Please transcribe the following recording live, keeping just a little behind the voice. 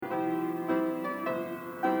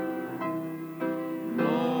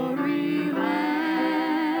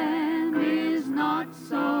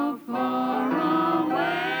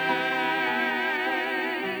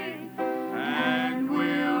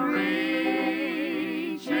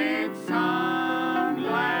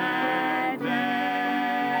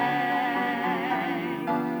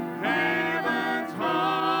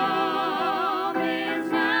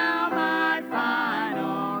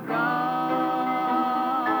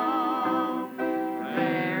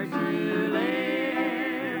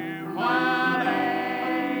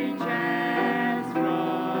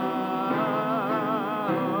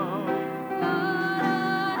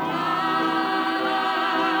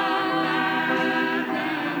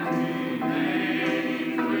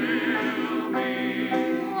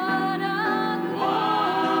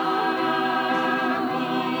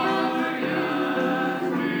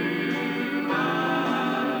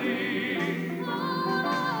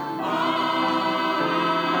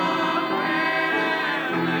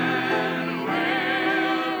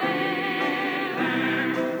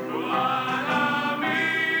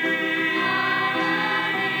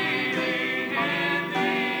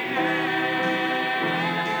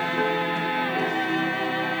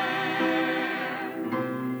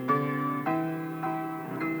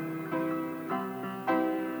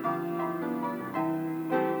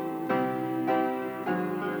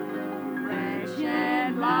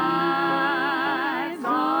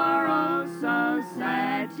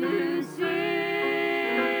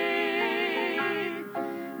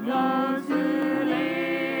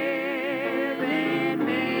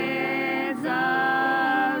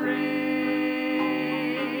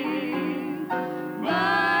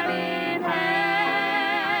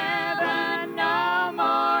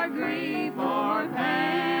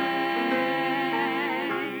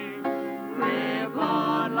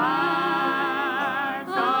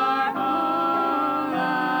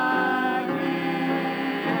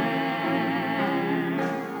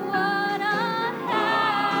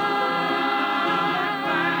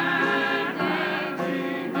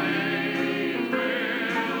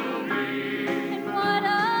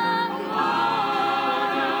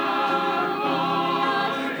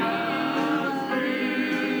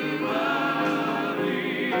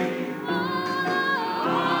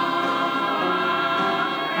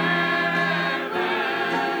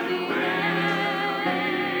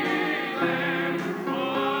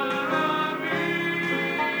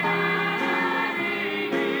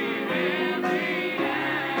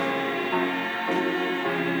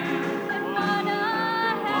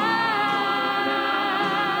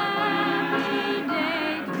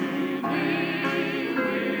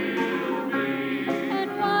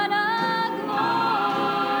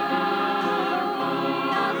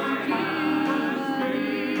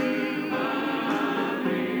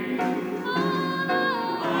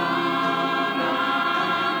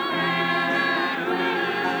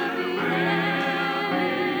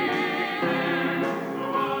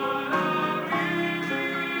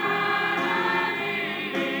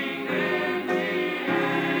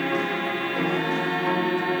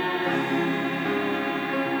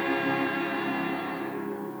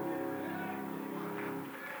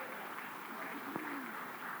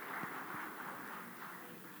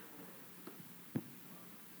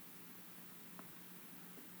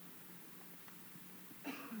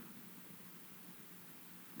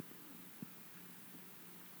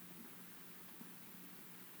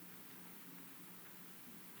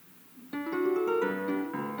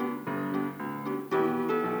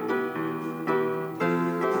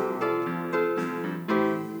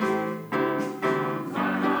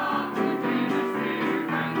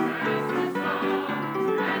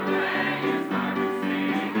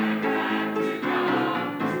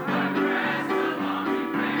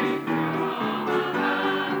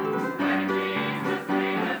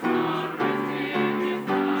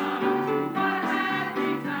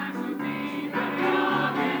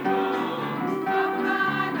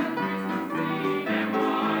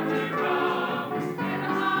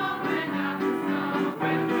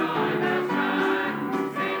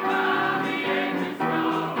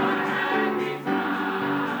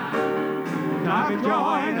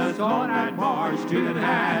to that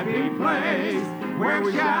happy place where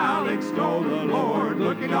we shall extol the Lord,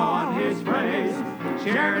 looking on his face,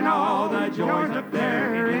 sharing all the joys up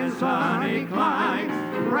there in the sunny clime,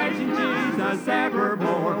 praising Jesus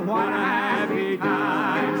evermore. What a happy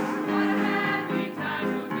time! What a happy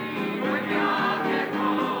time will be when we all get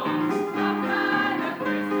home. Up by the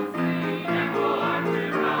crystal sea and more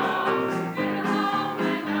to roam. In the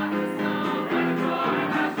homeland of the snow where the joy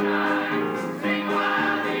must shine. Sing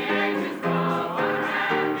while the ages roll. What a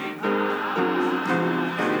happy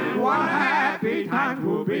time! What a happy time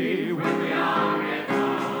will be When we all get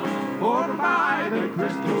home. over by the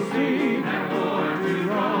crystal sea And more to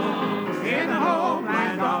roam. in the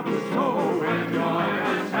homeland of the soul where joy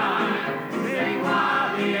Must shine. Sing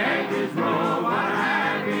while the ages roll. What a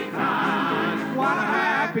happy time! what a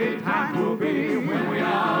happy time will be when we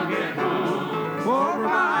all get home over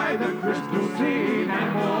by the crystal sea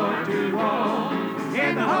and more to roam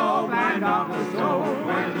in the homeland of the soul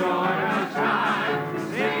where joy must shine.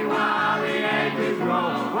 Sing while the ages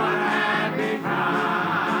roll. What a happy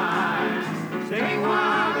time! Sing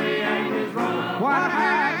while the ages roll. What a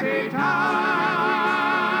happy time!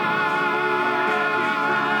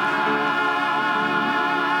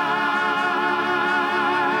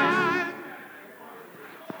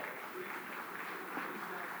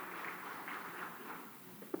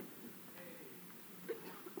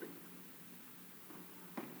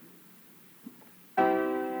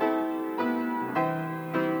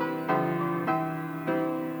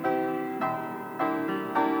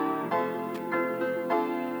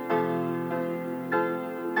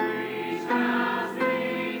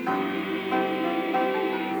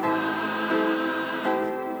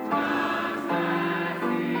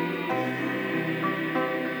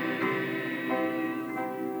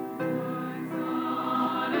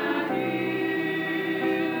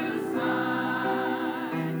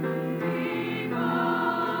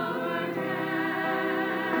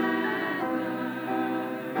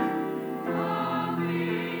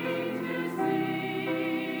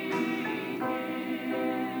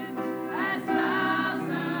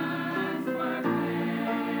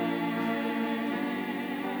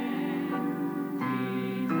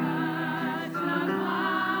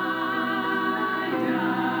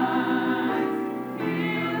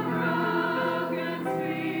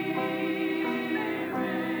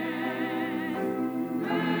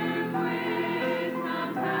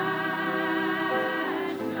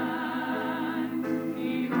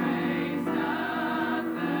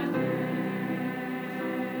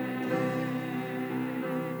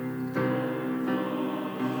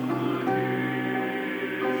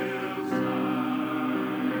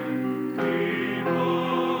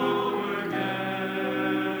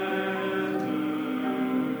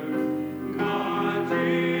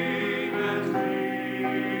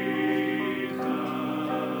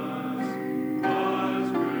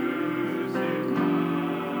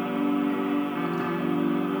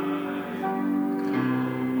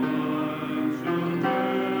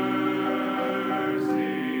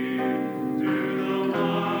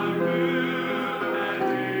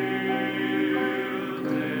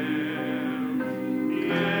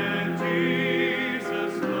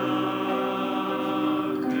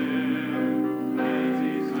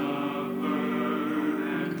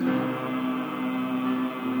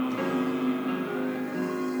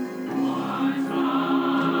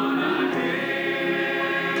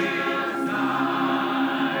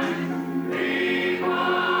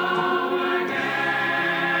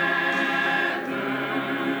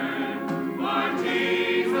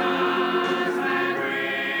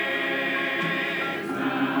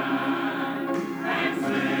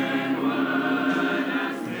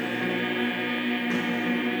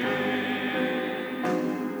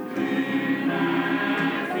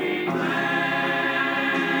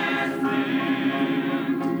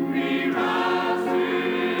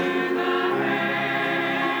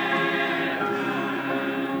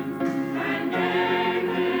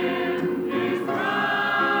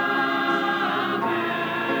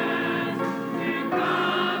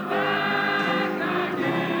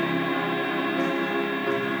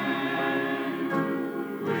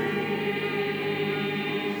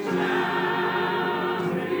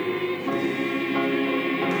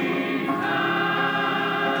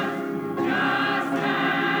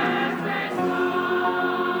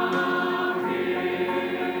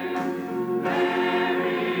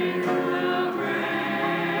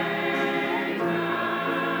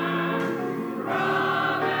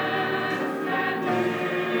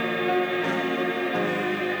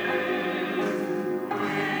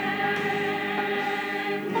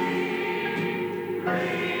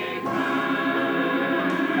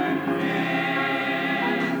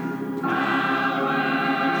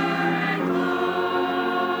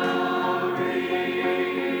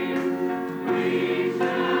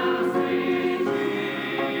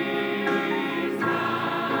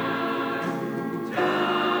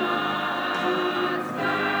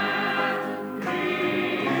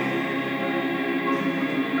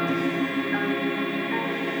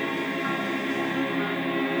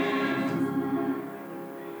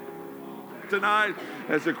 tonight.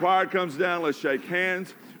 As the choir comes down, let's shake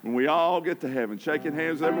hands when we all get to heaven. Shaking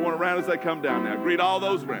hands with everyone around as they come down now. Greet all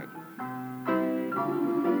those friends.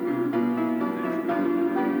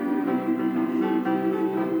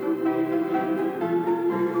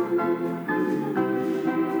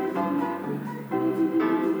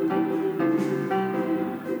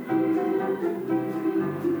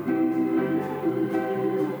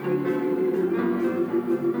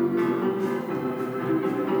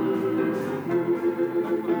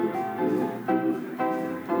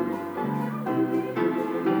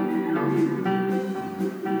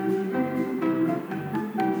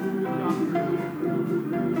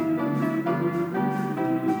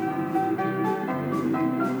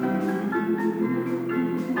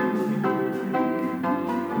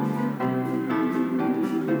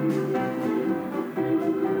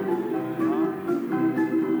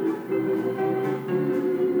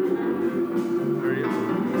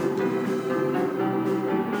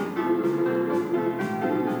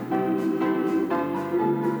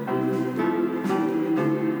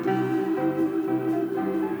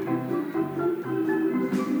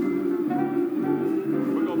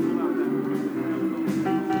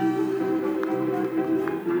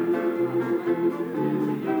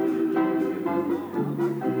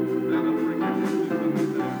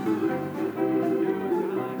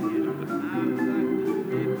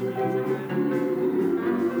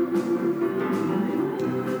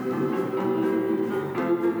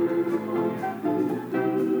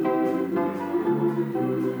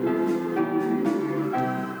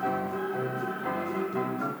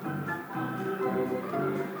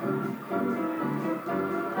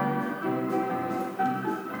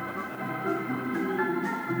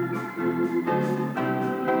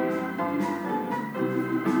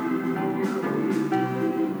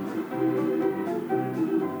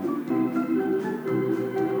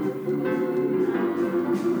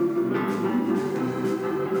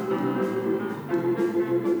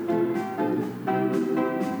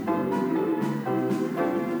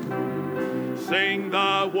 Sing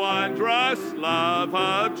the wondrous love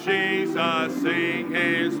of Jesus, sing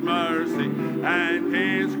His mercy and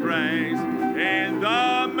His grace. In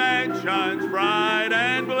the mansions bright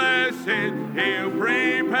and blessed, He'll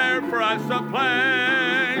prepare for us a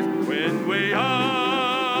place. When we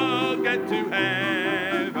all get to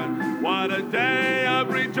heaven, what a day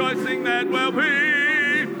of rejoicing that will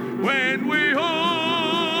be. When we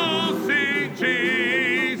all see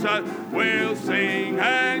Jesus, we'll sing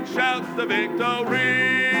and shout the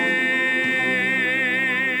victory.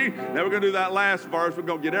 Now we're going to do that last verse. We're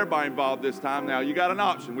going to get everybody involved this time. Now, you got an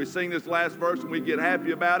option. We sing this last verse and we get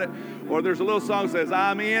happy about it. Or there's a little song that says,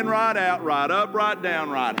 I'm in, right out, right up, right down,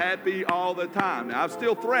 right happy all the time. Now, I've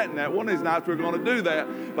still threatened that. One of these nights we're going to do that.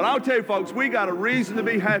 But I'll tell you, folks, we got a reason to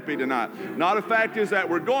be happy tonight. Not a fact is that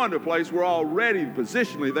we're going to a place we're already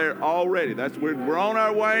positionally there already. That's we're on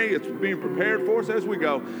our way. It's being prepared for us as we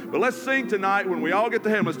go. But let's sing tonight when we all get to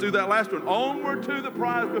heaven. Let's do that last one. Onward to the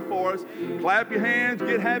prize before us. Clap your hands.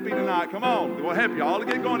 Get happy tonight. Come on. We'll help you all to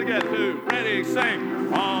get going together too. Ready,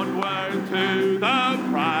 sing. Onward to the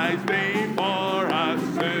prize before us.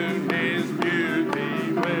 Soon His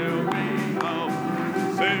beauty will behold.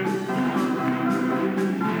 Soon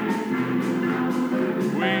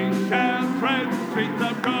we shall tread the streets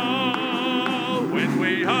of gold when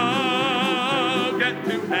we all get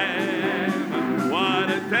to heaven. What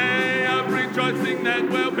a day of rejoicing that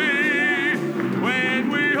will be when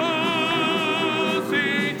we all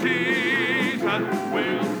see Jesus.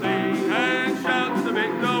 We'll sing and shout the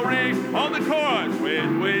victory on the chorus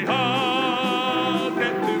when we all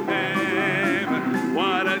get to heaven.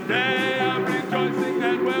 What a day of rejoicing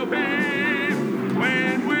that will be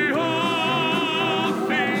when we all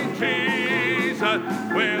see Jesus.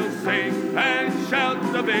 We'll sing and shout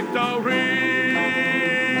the victory.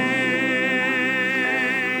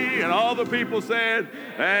 And all the people said,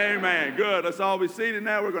 amen. Good. Let's all be seated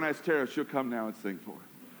now. We're going to ask Tara. She'll come now and sing for us.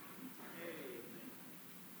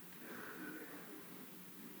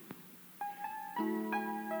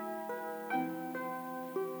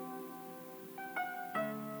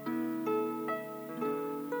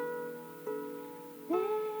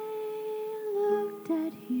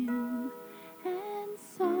 At him and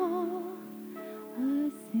saw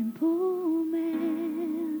a simple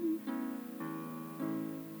man,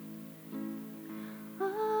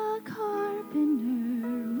 a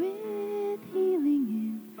carpenter with healing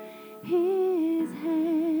in his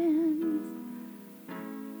hands.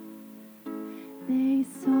 They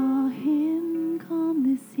saw him calm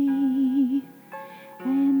the sea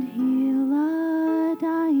and heal a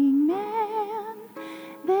dying man.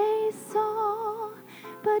 They saw,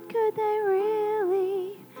 but could they reach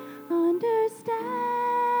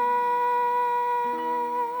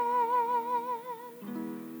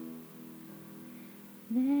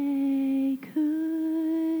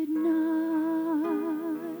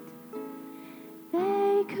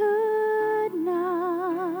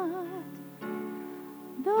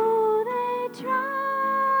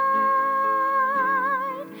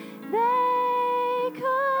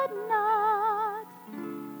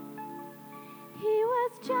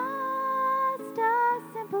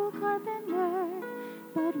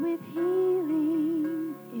but with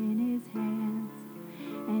healing in his hands.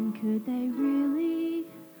 And could they really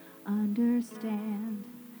understand?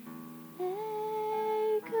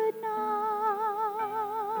 They could not.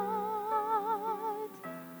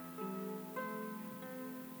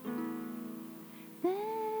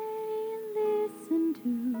 They listened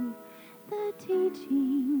to the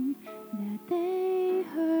teaching that they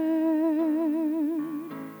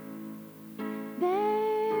heard.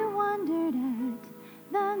 They wondered at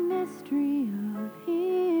the mystery of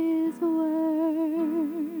his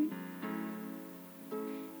word.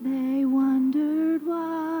 They wondered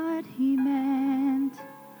what he meant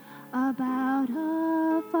about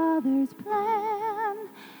a father's plan.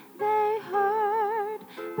 They heard,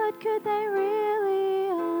 but could they really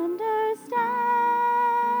understand?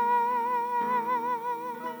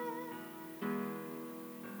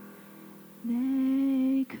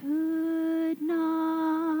 They could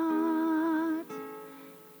not.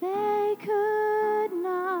 They could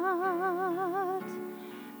not.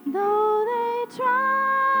 Though they tried,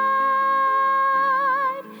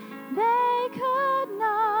 they could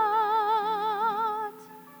not.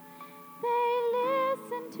 They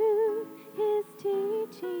listened to his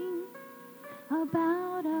teaching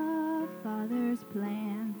about a father's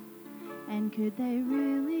plan. And could they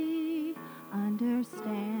really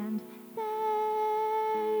understand?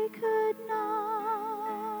 They could not.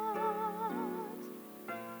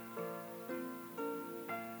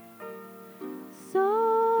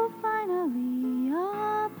 So finally,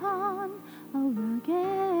 upon a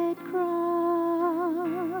rugged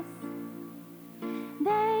cross,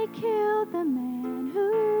 they killed the man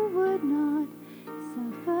who would not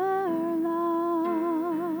suffer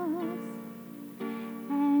loss.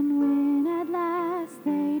 And when at last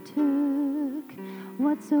they took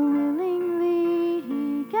what so willingly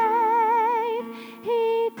he gave,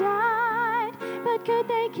 he died, but could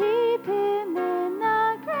they keep him in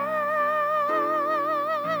the grave?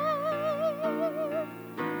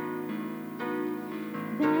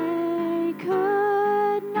 They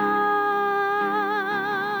could not.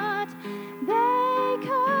 They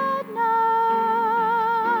could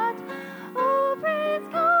not. Oh, praise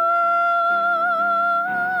God,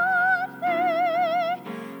 they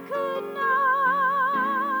could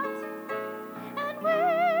not. And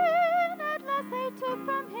when at last they took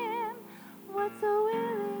from him what so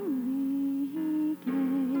willingly he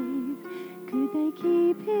gave, could they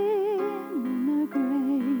keep him in the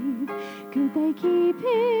grave? Could they keep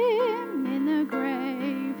him in the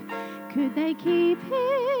grave? Could they keep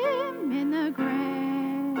him in the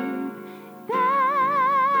grave?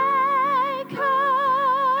 They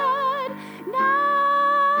could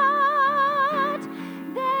not.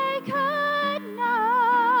 They could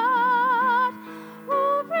not.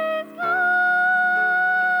 Oh, praise God,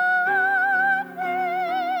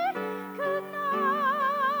 they could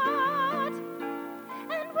not.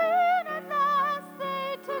 And when at last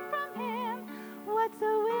they took from him what so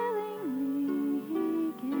willingly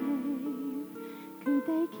he gave, could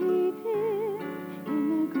they keep him in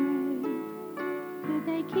the grave? Could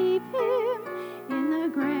they keep him in the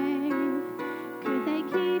grave? Could they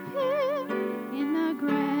keep him in the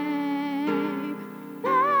grave? They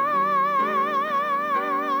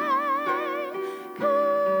could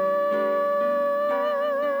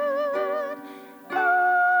not.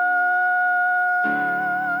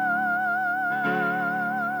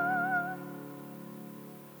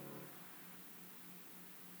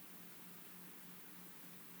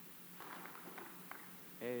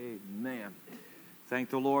 Amen. Thank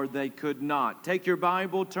the Lord they could not. Take your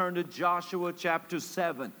Bible, turn to Joshua chapter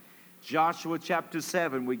 7. Joshua chapter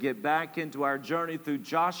 7. We get back into our journey through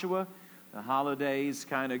Joshua. The holidays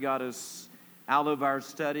kind of got us out of our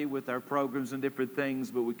study with our programs and different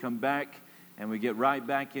things, but we come back and we get right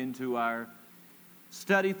back into our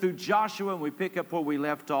study through Joshua, and we pick up where we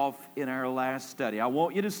left off in our last study. I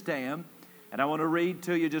want you to stand, and I want to read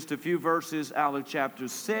to you just a few verses out of chapter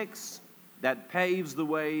 6 that paves the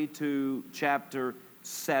way to chapter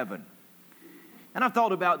 7. And I've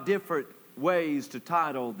thought about different ways to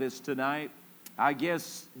title this tonight. I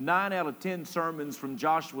guess 9 out of 10 sermons from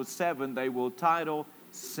Joshua 7, they will title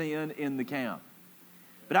Sin in the Camp.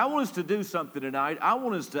 But I want us to do something tonight. I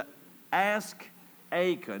want us to ask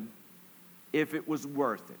Achan if it was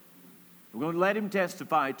worth it. We're going to let him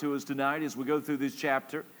testify to us tonight as we go through this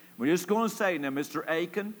chapter. We're just going to say, now, Mr.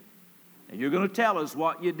 Achan, and you're going to tell us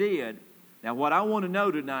what you did. Now, what I want to know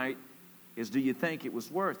tonight is, do you think it was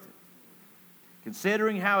worth it?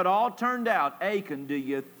 Considering how it all turned out, Achan, do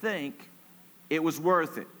you think it was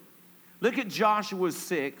worth it? Look at Joshua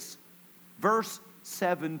 6, verse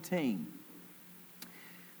 17.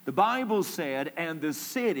 The Bible said, and the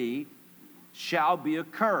city shall be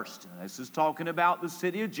accursed. This is talking about the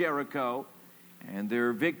city of Jericho and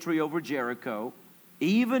their victory over Jericho.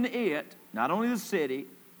 Even it, not only the city,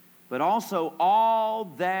 but also all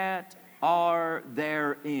that are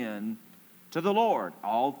therein to the Lord.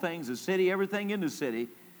 All things, the city, everything in the city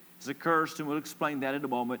is accursed, and we'll explain that in a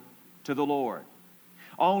moment, to the Lord.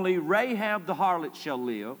 Only Rahab the harlot shall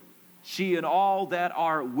live, she and all that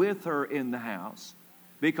are with her in the house,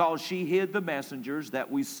 because she hid the messengers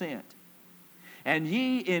that we sent. And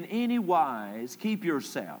ye in any wise keep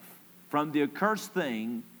yourself from the accursed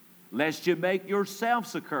thing, lest you make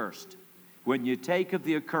yourselves accursed, when you take of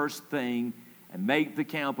the accursed thing, and make the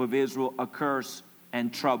camp of Israel a curse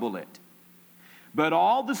and trouble it. But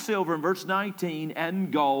all the silver, in verse 19,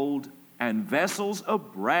 and gold, and vessels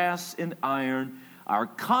of brass and iron are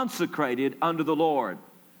consecrated unto the Lord.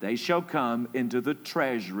 They shall come into the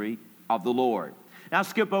treasury of the Lord. Now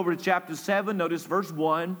skip over to chapter 7. Notice verse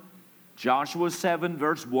 1. Joshua 7,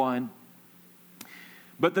 verse 1.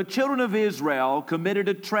 But the children of Israel committed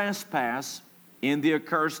a trespass in the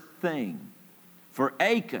accursed thing. For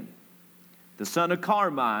Achan, the son of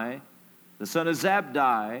Carmi, the son of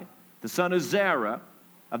Zabdi, the son of Zerah,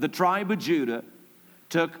 of the tribe of Judah,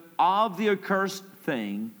 took of the accursed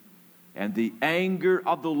thing, and the anger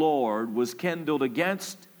of the Lord was kindled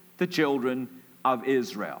against the children of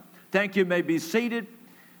Israel. Thank you. You may be seated.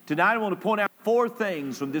 Tonight I want to point out 4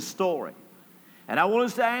 things from this story. And I want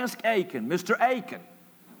us to ask Achan, Mr. Achan,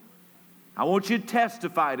 I want you to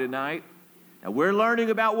testify tonight. Now we're learning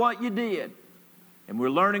about what you did, and we're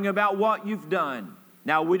learning about what you've done.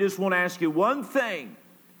 Now we just want to ask you one thing.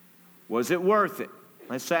 Was it worth it?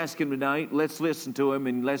 Let's ask him tonight. Let's listen to him,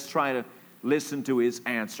 and let's try to listen to his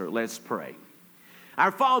answer. Let's pray.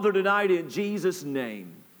 Our Father, tonight in Jesus'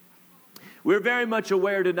 name, we're very much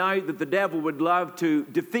aware tonight that the devil would love to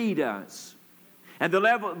defeat us, and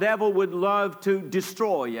the devil would love to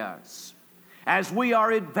destroy us. As we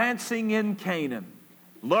are advancing in Canaan,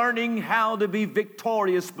 learning how to be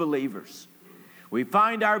victorious believers, we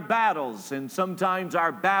find our battles, and sometimes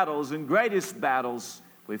our battles and greatest battles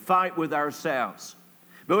we fight with ourselves.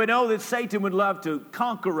 But we know that Satan would love to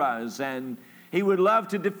conquer us, and he would love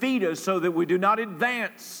to defeat us so that we do not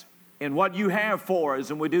advance in what you have for us,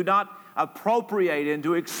 and we do not appropriate and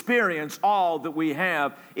to experience all that we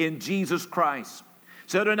have in Jesus Christ.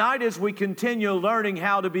 So tonight, as we continue learning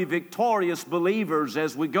how to be victorious believers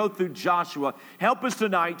as we go through Joshua, help us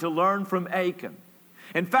tonight to learn from Achan.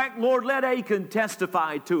 In fact, Lord, let Achan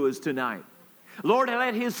testify to us tonight. Lord,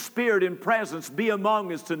 let his spirit and presence be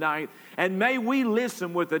among us tonight, and may we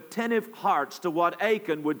listen with attentive hearts to what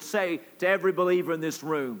Achan would say to every believer in this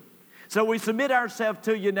room. So we submit ourselves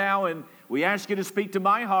to you now, and we ask you to speak to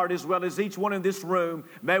my heart as well as each one in this room.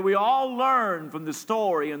 May we all learn from the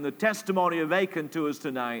story and the testimony of Achan to us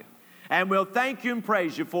tonight. And we'll thank you and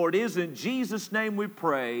praise you, for it is in Jesus' name we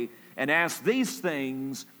pray and ask these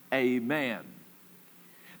things. Amen.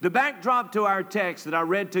 The backdrop to our text that I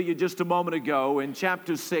read to you just a moment ago in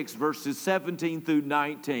chapter 6, verses 17 through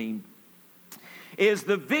 19, is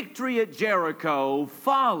the victory at Jericho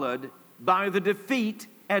followed by the defeat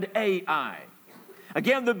at Ai.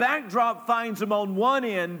 Again, the backdrop finds them on one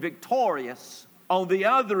end victorious. On the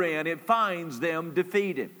other end, it finds them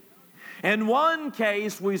defeated. In one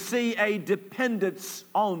case, we see a dependence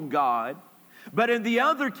on God, but in the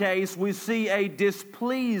other case, we see a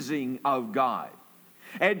displeasing of God.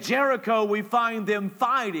 At Jericho, we find them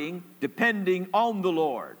fighting, depending on the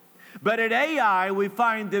Lord. But at Ai, we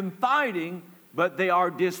find them fighting, but they are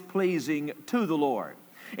displeasing to the Lord.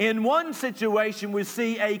 In one situation, we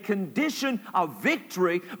see a condition of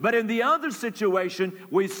victory, but in the other situation,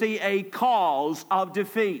 we see a cause of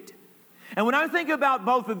defeat. And when I think about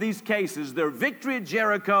both of these cases, their victory at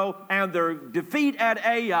Jericho and their defeat at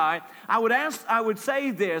Ai, I would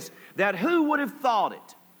say this, that who would have thought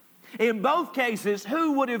it? In both cases,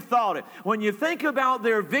 who would have thought it? When you think about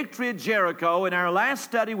their victory at Jericho, in our last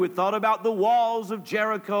study, we thought about the walls of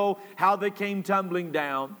Jericho, how they came tumbling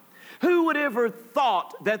down. Who would ever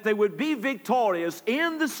thought that they would be victorious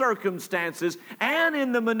in the circumstances and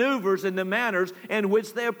in the maneuvers and the manners in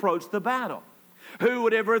which they approached the battle? Who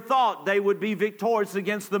would ever thought they would be victorious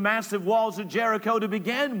against the massive walls of Jericho to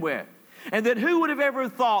begin with? And then who would have ever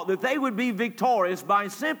thought that they would be victorious by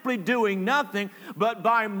simply doing nothing but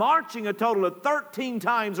by marching a total of 13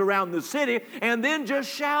 times around the city and then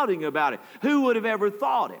just shouting about it? Who would have ever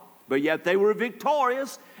thought it? But yet they were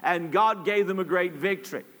victorious, and God gave them a great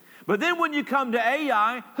victory. But then when you come to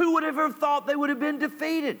Ai, who would have ever thought they would have been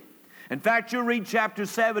defeated? In fact, you'll read chapter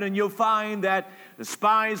 7 and you'll find that the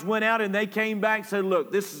spies went out and they came back and said,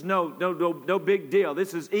 look, this is no big deal.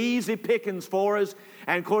 This is easy pickings for us.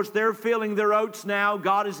 And of course, they're feeling their oats now.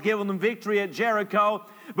 God has given them victory at Jericho.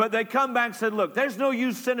 But they come back and said, look, there's no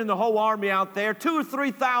use sending the whole army out there. 2,000 or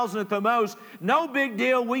 3,000 at the most. No big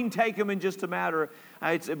deal. We can take them in just a matter.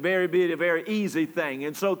 It's a very easy thing.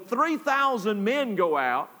 And so 3,000 men go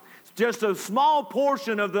out. Just a small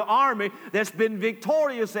portion of the army that's been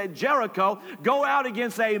victorious at Jericho go out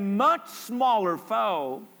against a much smaller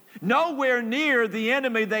foe, nowhere near the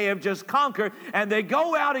enemy they have just conquered, and they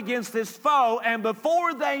go out against this foe, and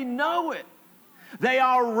before they know it, they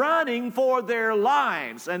are running for their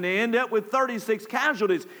lives, and they end up with 36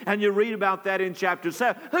 casualties, and you read about that in chapter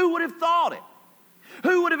 7. Who would have thought it?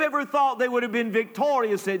 Who would have ever thought they would have been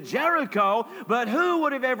victorious at Jericho, but who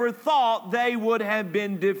would have ever thought they would have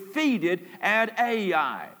been defeated at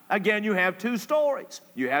Ai? Again, you have two stories.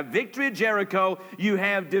 You have victory at Jericho, you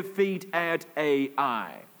have defeat at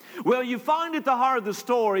Ai. Well, you find at the heart of the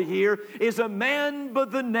story here is a man by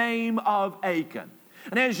the name of Achan.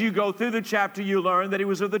 And as you go through the chapter, you learn that he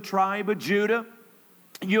was of the tribe of Judah.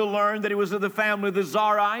 You'll learn that he was of the family of the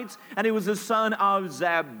Zarites, and he was the son of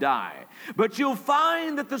Zabdi. But you'll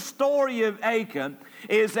find that the story of Achan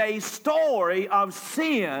is a story of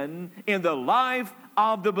sin in the life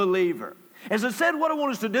of the believer. As I said, what I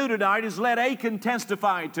want us to do tonight is let Achan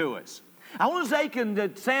testify to us. I want Achan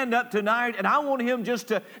to stand up tonight, and I want him just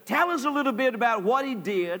to tell us a little bit about what he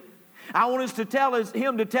did. I want us to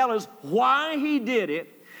him to tell us why he did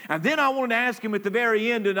it. And then I want to ask him at the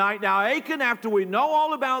very end tonight, now Achan, after we know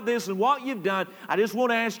all about this and what you've done, I just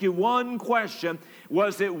want to ask you one question.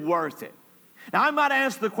 Was it worth it? Now I might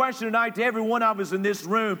ask the question tonight to every one of us in this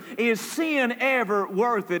room, is sin ever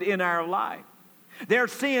worth it in our life? There are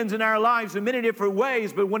sins in our lives in many different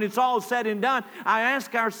ways, but when it's all said and done, I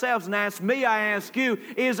ask ourselves and ask me, I ask you,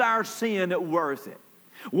 is our sin worth it?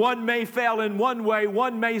 One may fail in one way,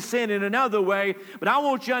 one may sin in another way, but I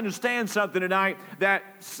want you to understand something tonight, that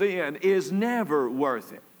sin is never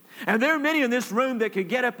worth it. And there are many in this room that could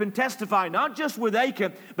get up and testify, not just with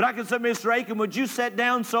Achan, but I can say, Mr. Achan, would you sit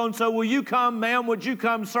down, so-and-so, will you come, ma'am, would you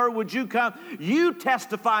come, sir, would you come? You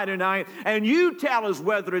testify tonight, and you tell us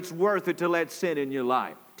whether it's worth it to let sin in your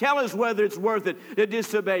life. Tell us whether it's worth it to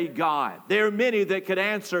disobey God. There are many that could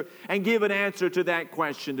answer and give an answer to that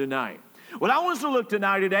question tonight. Well, I want us to look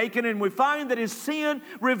tonight at Achan, and we find that his sin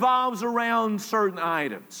revolves around certain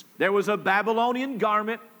items. There was a Babylonian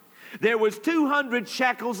garment, there was 200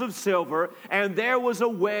 shekels of silver, and there was a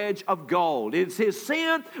wedge of gold. His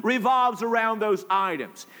sin revolves around those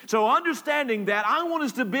items. So understanding that, I want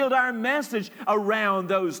us to build our message around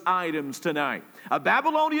those items tonight. A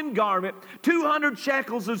Babylonian garment, 200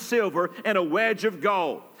 shekels of silver, and a wedge of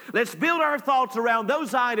gold. Let's build our thoughts around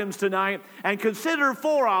those items tonight and consider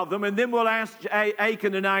 4 of them, and then we'll ask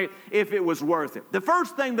Achan tonight if it was worth it. The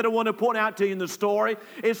first thing that I want to point out to you in the story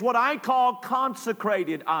is what I call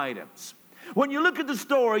consecrated items. When you look at the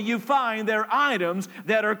story, you find there are items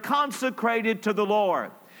that are consecrated to the Lord.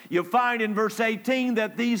 You'll find in verse 18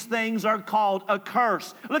 that these things are called a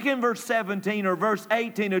curse. Look in verse 17 or verse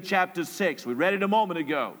 18 of chapter 6. We read it a moment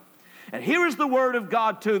ago. And here is the word of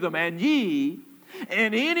God to them. And ye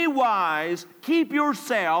in any wise keep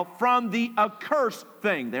yourself from the accursed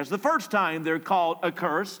thing. There's the first time they're called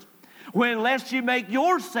accursed. When lest you make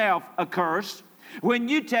yourself accursed, when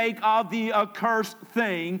you take of the accursed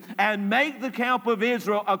thing and make the camp of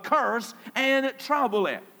Israel a curse and trouble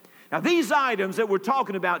it. Now these items that we're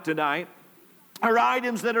talking about tonight are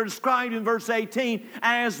items that are described in verse 18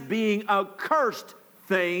 as being accursed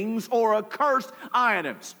things or accursed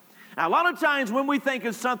items. Now, a lot of times when we think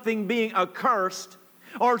of something being accursed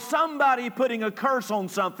or somebody putting a curse on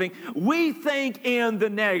something, we think in the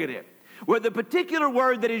negative. Well, the particular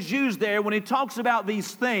word that is used there when he talks about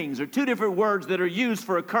these things are 2 different words that are used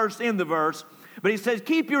for a curse in the verse. But he says,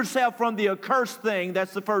 keep yourself from the accursed thing.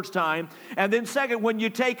 That's the first time. And then second, when you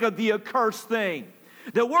take of the accursed thing.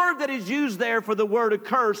 The word that is used there for the word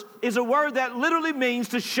accursed is a word that literally means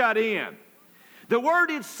to shut in. The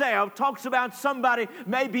word itself talks about somebody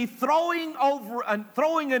maybe throwing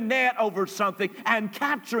a net over something and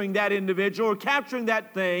capturing that individual or capturing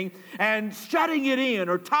that thing and shutting it in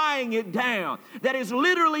or tying it down. That is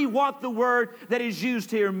literally what the word that is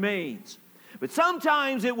used here means. But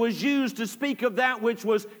sometimes it was used to speak of that which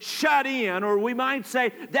was shut in, or we might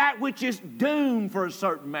say that which is doomed for a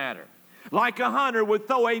certain matter. Like a hunter would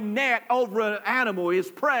throw a net over an animal, his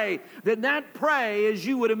prey, then that prey, as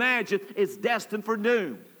you would imagine, is destined for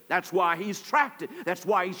doom. That's why he's trapped it. That's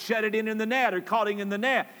why he shut it in the net or caught it in the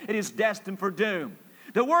net. It is destined for doom.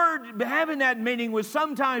 The word having that meaning was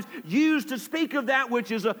sometimes used to speak of that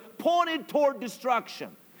which is appointed toward destruction,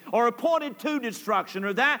 or appointed to destruction,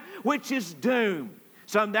 or that which is doomed.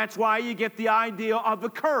 That's why you get the idea of a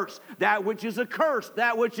curse. That which is accursed,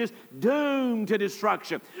 that which is doomed to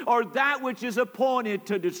destruction, or that which is appointed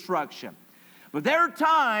to destruction. But there are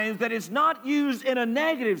times that it's not used in a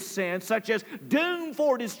negative sense, such as doomed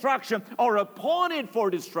for destruction or appointed for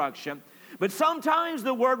destruction. But sometimes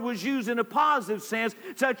the word was used in a positive sense,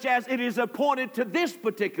 such as it is appointed to this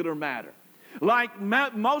particular matter. Like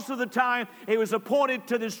most of the time, it was appointed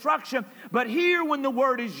to destruction. But here when the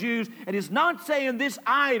word is used, it is not saying these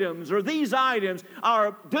items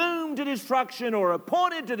are doomed to destruction or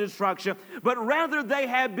appointed to destruction, but rather they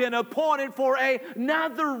have been appointed for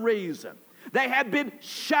another reason. They have been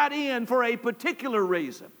shut in for a particular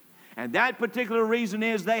reason. And that particular reason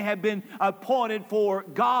is they have been appointed for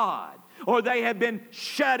God, or they have been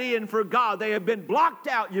shut in for God. They have been blocked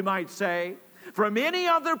out, you might say, from any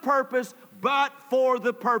other purpose but for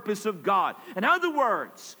the purpose of God. In other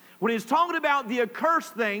words, when he's talking about the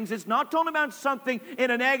accursed things, it's not talking about something in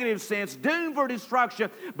a negative sense, doomed for destruction,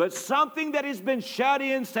 but something that has been shut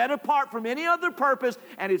in, set apart from any other purpose,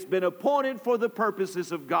 and it's been appointed for the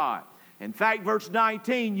purposes of God. In fact, verse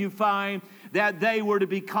 19, you find that they were to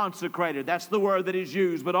be consecrated. That's the word that is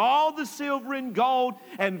used. But all the silver and gold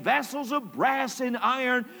and vessels of brass and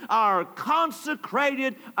iron are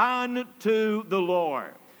consecrated unto the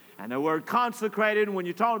Lord. And the word consecrated, when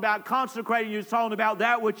you're talking about consecrated, you're talking about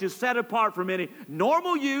that which is set apart from any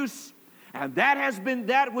normal use, and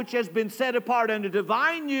that which has been set apart unto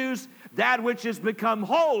divine use, that which has become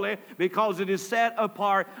holy because it is set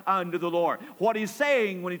apart unto the Lord. What he's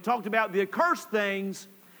saying when he talked about the accursed things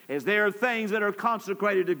is there are things that are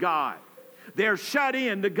consecrated to God. They're shut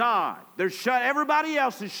in to God. Everybody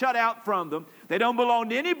else is shut out from them. They don't belong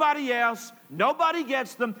to anybody else. Nobody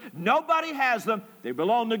gets them. Nobody has them. They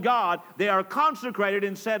belong to God. They are consecrated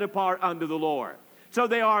and set apart unto the Lord. So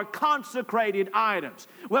they are consecrated items.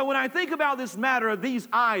 Well, when I think about this matter of these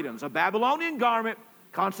items, a Babylonian garment,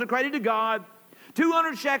 consecrated to God,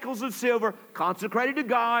 200 shekels of silver, consecrated to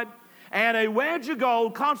God, and a wedge of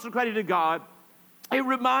gold, consecrated to God, it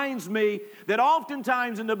reminds me that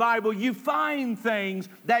oftentimes in the Bible you find things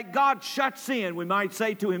that God shuts in, we might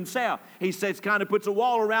say, to himself. He says, kind of puts a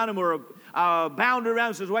wall around them or a boundary around them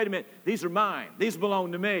and says, wait a minute, these are mine. These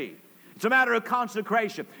belong to me. It's a matter of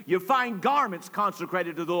consecration. You find garments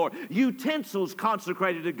consecrated to the Lord, utensils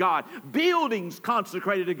consecrated to God, buildings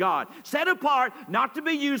consecrated to God, set apart not to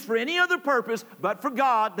be used for any other purpose but for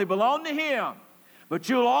God. They belong to him. But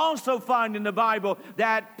you'll also find in the Bible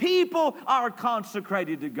that people are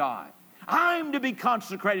consecrated to God. I'm to be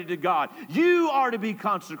consecrated to God. You are to be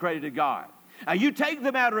consecrated to God. Now you take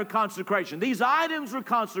the matter of consecration. These items were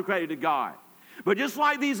consecrated to God. But just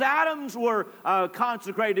like these items were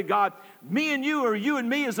consecrated to God, me and you, or you and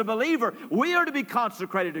me as a believer, we are to be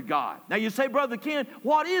consecrated to God. Now you say, Brother Ken,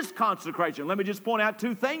 what is consecration? Let me just point out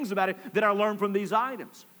two things about it that I learned from these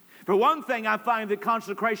items. For one thing, I find that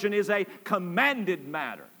consecration is a commanded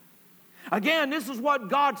matter. Again, this is what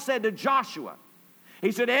God said to Joshua.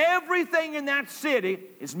 He said, everything in that city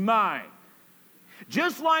is mine.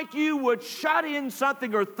 Just like you would shut in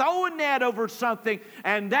something or throw a net over something,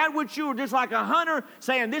 and that which you were just like a hunter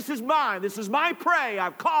saying, this is mine, this is my prey,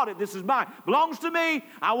 I've caught it, this is mine, belongs to me.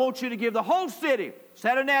 I want you to give the whole city,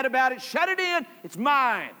 set a net about it, shut it in, it's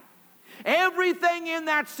mine. Everything in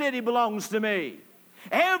that city belongs to me.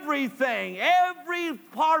 Everything, every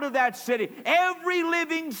part of that city, every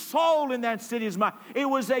living soul in that city is mine. It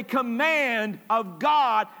was a command of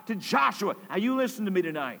God to Joshua. Now you listen to me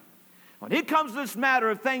tonight. When it comes to this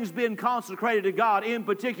matter of things being consecrated to God, in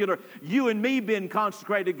particular, you and me being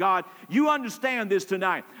consecrated to God, you understand this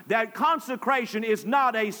tonight, that consecration is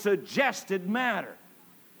not a suggested matter.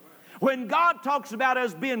 When God talks about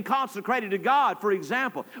us being consecrated to God, for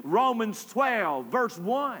example, Romans 12, verse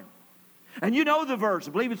 1. And you know the verse.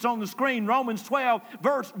 I believe it's on the screen. Romans 12,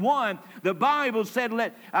 verse 1. The Bible said,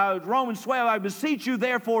 Romans 12, I beseech you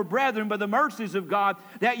therefore, brethren, by the mercies of God,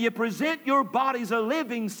 that you present your bodies a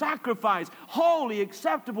living sacrifice, holy,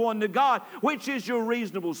 acceptable unto God, which is your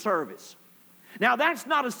reasonable service. Now, that's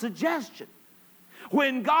not a suggestion.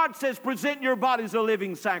 When God says present your bodies a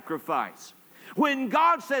living sacrifice, when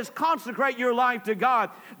God says consecrate your life to God,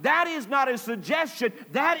 that is not a suggestion.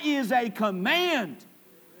 That is a command.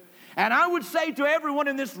 And I would say to everyone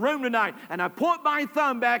in this room tonight, and I point my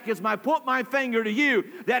thumb back as I point my finger to you,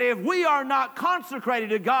 that if we are not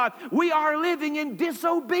consecrated to God, we are living in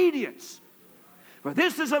disobedience. But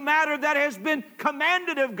this is a matter that has been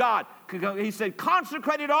commanded of God, he said,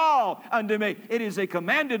 consecrate it all unto me. It is a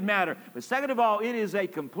commanded matter. But second of all, it is a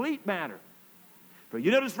complete matter. For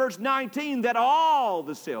you notice verse 19, that all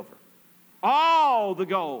the silver, all the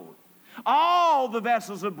gold, all the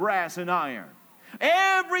vessels of brass and iron,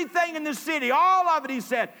 everything in the city, all of it, he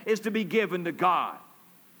said, is to be given to God.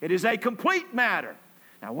 It is a complete matter.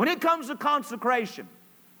 Now, when it comes to consecration,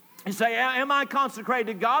 you say, am I consecrated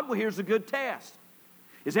to God? Well, here's a good test.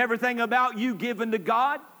 Is everything about you given to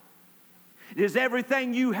God? Is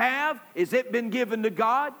everything you have, is it been given to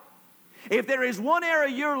God? If there is one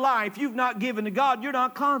area of your life you've not given to God, you're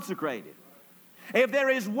not consecrated. If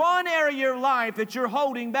there is one area of your life that you're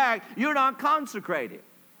holding back, you're not consecrated.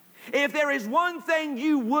 If there is one thing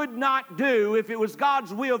you would not do if it was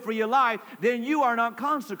God's will for your life, then you are not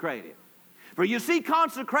consecrated. For you see,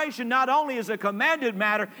 consecration not only is a commanded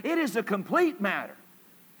matter, it is a complete matter.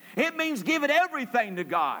 It means giving everything to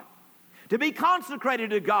God. To be consecrated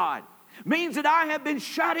to God means that I have been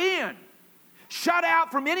shut in, shut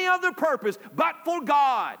out from any other purpose but for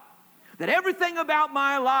God. That everything about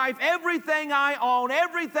my life, everything I own,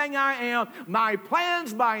 everything I am, my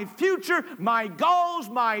plans, my future, my goals,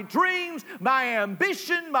 my dreams, my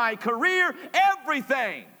ambition, my career,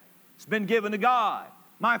 everything has been given to God.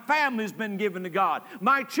 My family has been given to God.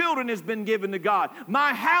 My children has been given to God.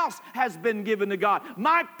 My house has been given to God.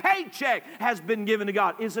 My paycheck has been given to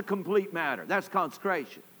God. It's a complete matter. That's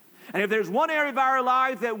consecration. And if there's one area of our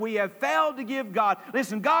life that we have failed to give God,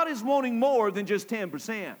 listen, God is wanting more than just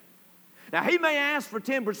 10%. Now, He may ask for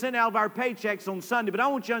 10% out of our paychecks on Sunday, but I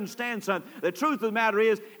want you to understand something. The truth of the matter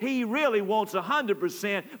is, He really wants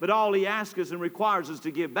 100%, but all He asks us and requires us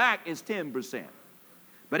to give back is 10%.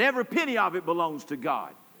 But every penny of it belongs to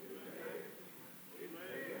God.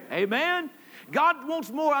 Amen? God wants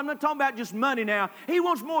more. I'm not talking about just money now. He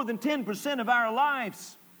wants more than 10% of our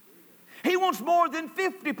lives. He wants more than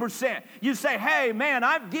 50%. You say, hey, man,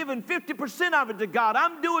 I've given 50% of it to God.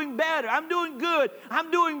 I'm doing better. I'm doing good. I'm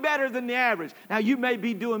doing better than the average. Now, you may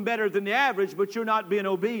be doing better than the average, but you're not being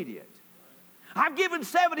obedient. I've given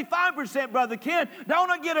 75%, Brother Ken. Don't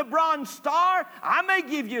I get a bronze star? I may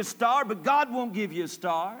give you a star, but God won't give you a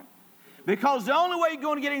star. Because the only way you're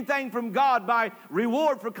going to get anything from God by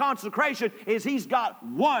reward for consecration is He's got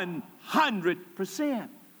 100%.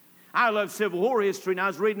 I love Civil War history, and I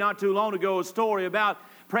was reading not too long ago a story about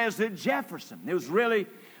President Jefferson. It was really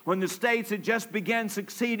when the states had just begun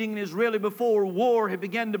succeeding, and it was really before war had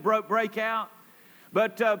begun to break out.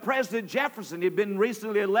 But President Jefferson had been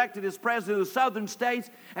recently elected as president of the southern states,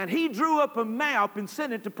 and he drew up a map and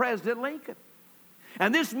sent it to President Lincoln.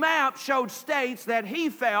 And this map showed states that he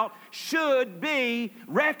felt should be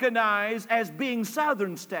recognized as being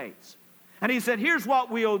southern states. And he said, here's what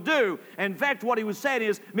we'll do. In fact, what he was saying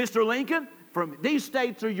is, Mr. Lincoln, from these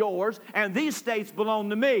states are yours, and these states belong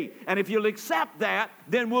to me. And if you'll accept that,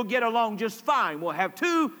 then we'll get along just fine. We'll have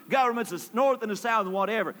two governments, the north and the south and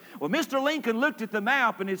whatever. Well, Mr. Lincoln looked at the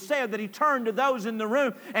map, and it said that he turned to those in the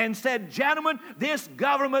room and said, gentlemen, this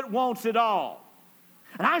government wants it all.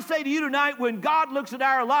 And I say to you tonight, when God looks at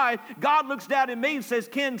our life, God looks down at me and says,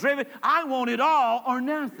 Ken Trivette, I want it all or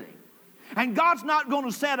nothing. And God's not going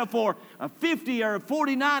to settle for 50 or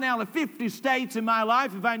 49 out of 50 states in my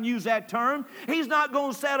life, if I can use that term. He's not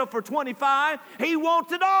going to settle for 25. He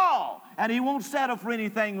wants it all. And He won't settle for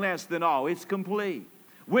anything less than all. It's complete.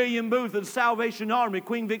 William Booth of the Salvation Army,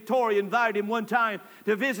 Queen Victoria invited him one time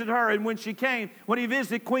to visit her. And when he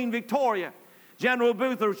visited Queen Victoria, General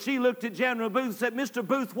Booth, or she looked at General Booth and said, Mr.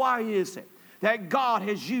 Booth, why is it that God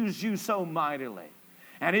has used you so mightily?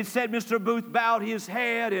 And it said Mr. Booth bowed his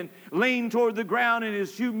head and leaned toward the ground in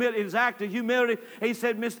his act of humility. He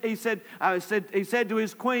said to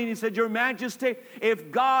his queen, he said, Your Majesty,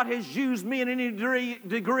 if God has used me in any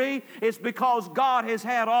degree, it's because God has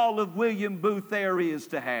had all of William Booth there is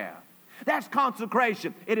to have. That's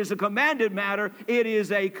consecration. It is a commanded matter. It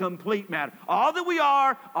is a complete matter. All that we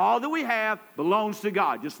are, all that we have belongs to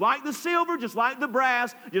God. Just like the silver, just like the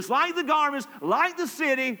brass, just like the garments, like the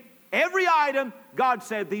city, every item, God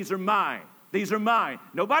said, these are mine. These are mine.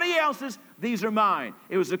 Nobody else's. These are mine.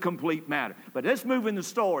 It was a complete matter. But let's move in the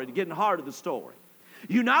story to get in the heart of the story.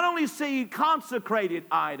 You not only see consecrated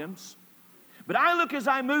items, but as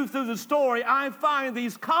I move through the story, I find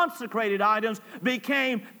these consecrated items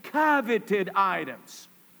became coveted items.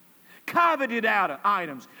 Coveted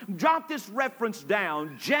items. Drop this reference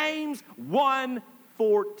down. James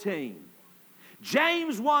 1:14.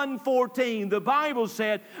 James 1:14, the Bible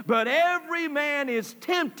said, but every man is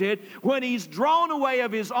tempted when he's drawn away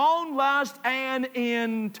of his own lust and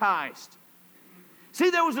enticed. See,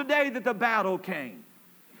 there was a day that the battle came.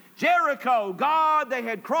 Jericho, God, they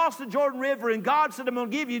had crossed the Jordan River, and God said, I'm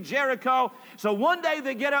going to give you Jericho. So one day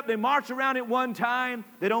they get up, they march around it one time,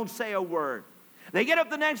 they don't say a word. They get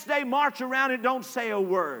up the next day, march around it, don't say a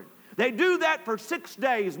word. They do that for 6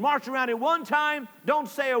 days, march around it one time, don't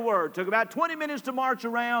say a word. Took about 20 minutes to march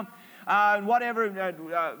around and whatever,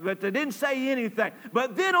 but they didn't say anything.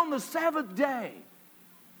 But then on the 7th day,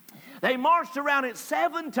 they marched around it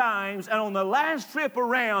 7 times, and on the last trip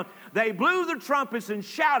around, they blew the trumpets and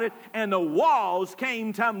shouted, and the walls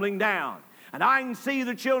came tumbling down. And I can see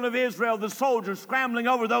the children of Israel, the soldiers, scrambling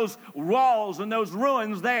over those walls and those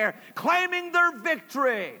ruins there, claiming their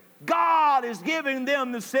victory. God is giving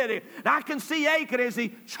them the city. And I can see Achan as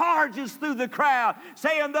he charges through the crowd,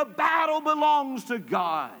 saying, the battle belongs to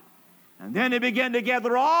God. And then he began to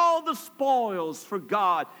gather all the spoils for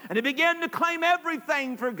God. And he began to claim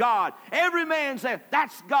everything for God. Every man said,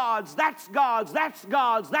 that's God's, that's God's, that's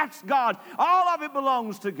God's, that's God. All of it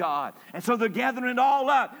belongs to God. And so they're gathering it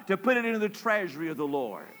all up to put it into the treasury of the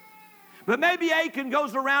Lord. But maybe Achan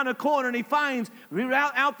goes around a corner and he finds, we're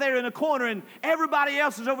out there in a corner and everybody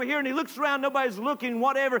else is over here, and he looks around, nobody's looking,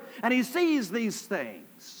 whatever, and he sees these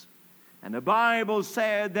things. And the Bible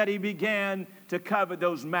said that he began to covet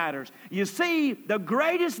those matters. You see, the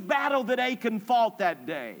greatest battle that Achan fought that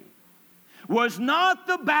day was not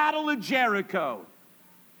the battle of Jericho.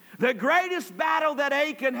 The greatest battle that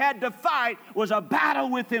Achan had to fight was a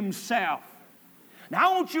battle with himself.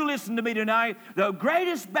 Now, I want you to listen to me tonight. The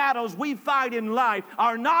greatest battles we fight in life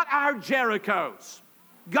are not our Jerichos.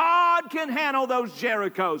 God can handle those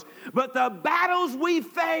Jerichos. But the battles we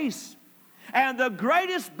face and the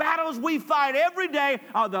greatest battles we fight every day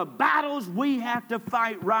are the battles we have to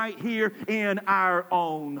fight right here in our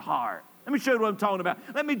own heart. Let me show you what I'm talking about.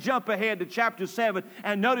 Let me jump ahead to chapter 7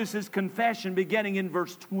 and notice his confession beginning in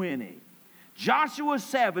verse 20. Joshua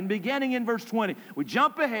 7, beginning in verse 20. We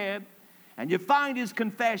jump ahead and you find his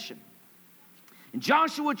confession. In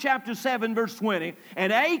Joshua chapter 7, verse 20,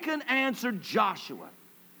 and Achan answered Joshua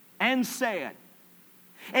and said,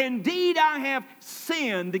 indeed, I have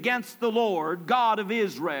sinned against the Lord, God of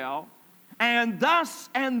Israel, and thus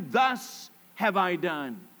have I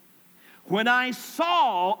done. When I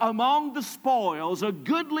saw among the spoils a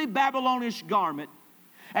goodly Babylonish garment,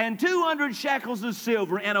 and 200 shekels of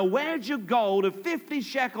silver, and a wedge of gold of 50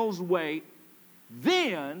 shekels weight,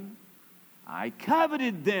 then I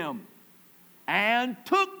coveted them, and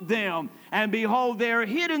took them, and behold, they are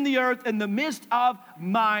hid in the earth in the midst of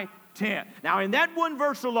my tent. Now, in that one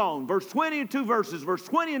verse alone, verse 20 and 2 verses, verse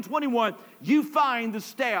 20 and 21, you find the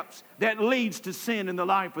steps that leads to sin in the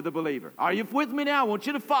life of the believer. Are you with me now? I want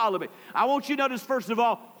you to follow me. I want you to notice, first of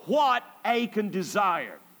all, what Achan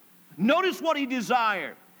desired. Notice what he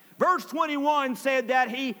desired. Verse 21 said that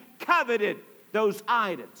he coveted those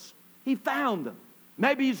items. He found them.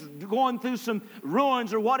 Maybe he's going through some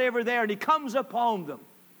ruins or whatever there, and he comes upon them.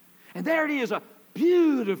 And there it is, a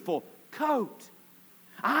beautiful coat.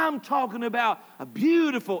 I'm talking about a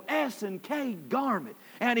beautiful S&K garment.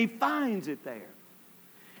 And he finds it there.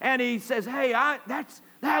 And he says, hey,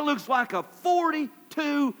 that looks like a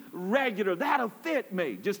 42 regular. That'll fit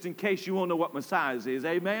me. Just in case you want to know what my size is.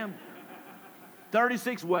 Amen?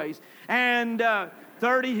 36 waist and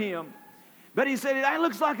 30 hem. But he said, that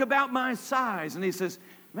looks like about my size. And he says,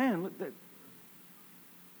 man, look that.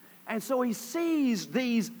 And so he sees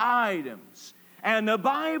these items. And the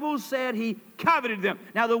Bible said he coveted them.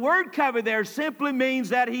 Now, the word covet there simply means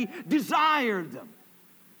that he desired them.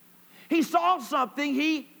 He saw something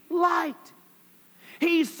he liked.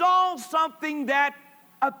 He saw something that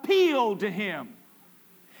appealed to him.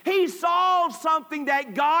 He saw something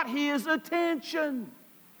that got his attention.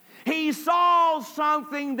 He saw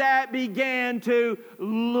something that began to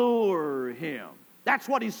lure him. That's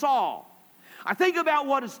what he saw. I think about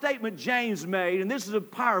what a statement James made, and this is a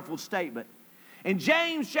powerful statement. In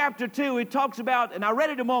James chapter 2, it talks about, and I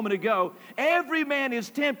read it a moment ago, every man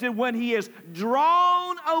is tempted when he is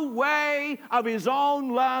drawn away of his own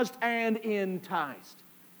lust and enticed.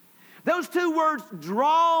 Those two words,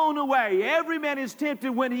 drawn away. Every man is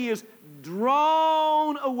tempted when he is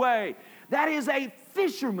drawn away. That is a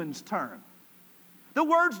fisherman's term. The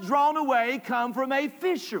words drawn away come from a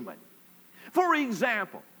fisherman. For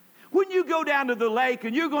example, when you go down to the lake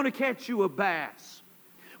and you're going to catch you a bass,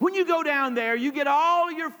 when you go down there, you get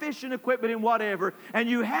all your fishing equipment and whatever, and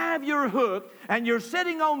you have your hook, and you're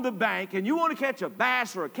sitting on the bank, and you want to catch a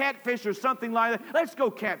bass or a catfish or something like that. Let's go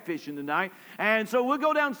catfishing tonight. And so we'll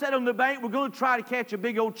go down and sit on the bank. We're going to try to catch a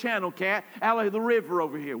big old channel cat out of the river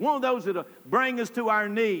over here. One of those that'll bring us to our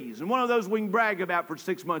knees, and one of those we can brag about for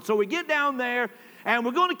 6 months. So we get down there, and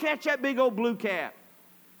we're going to catch that big old blue cat.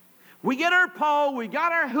 We get our pole, we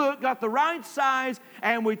got our hook, got the right size,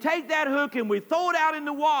 and we take that hook and we throw it out in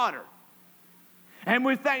the water. And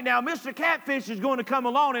we think, now Mr. Catfish is going to come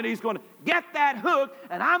along and he's going to get that hook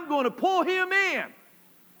and I'm going to pull him in.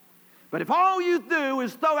 But if all you do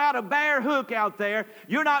is throw out a bare hook out there,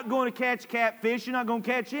 you're not going to catch catfish, you're not going to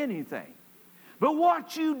catch anything. But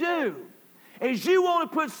what you do is you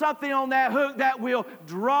want to put something on that hook that will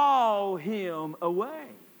draw him away.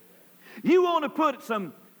 You want to put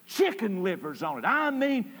some chicken livers on it. I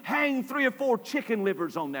mean, hang 3 or 4 chicken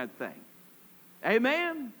livers on that thing.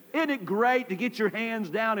 Amen? Isn't it great to get your hands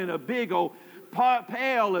down in a big old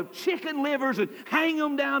pail of chicken livers and hang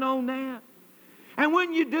them down on that? And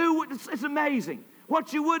when you do, it's amazing.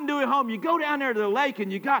 What you wouldn't do at home, you go down there to the lake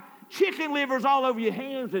and you got chicken livers all over your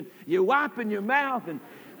hands and you're wiping your mouth and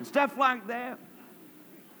stuff like that.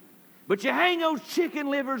 But you hang those chicken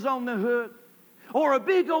livers on the hook, or a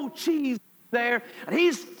big old cheese there, and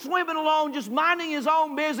he's swimming along just minding his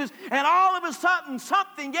own business, and all of a sudden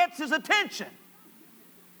something gets his attention.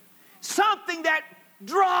 Something that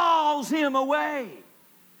draws him away.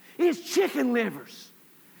 It's chicken livers.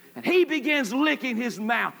 And he begins licking his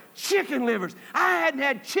mouth. Chicken livers. I hadn't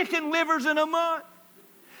had chicken livers in a month.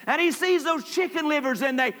 And he sees those chicken livers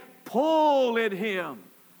and they pull at him.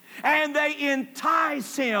 And they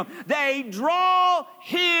entice him. They draw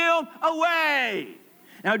him away.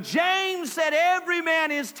 Now, James said every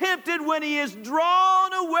man is tempted when he is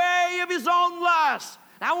drawn away of his own lust.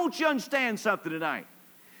 Now, I want you to understand something tonight.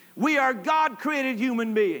 We are God-created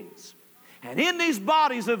human beings. And in these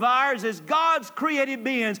bodies of ours, as God's created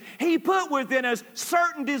beings, He put within us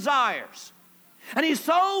certain desires. And He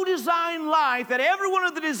so designed life that every one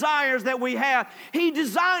of the desires that we have, He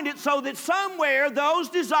designed it so that somewhere those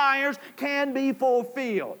desires can be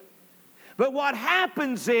fulfilled. But what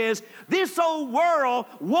happens is this old world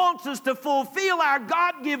wants us to fulfill our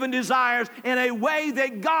God-given desires in a way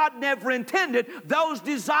that God never intended those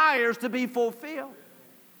desires to be fulfilled.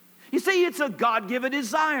 You see, it's a God-given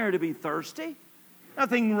desire to be thirsty.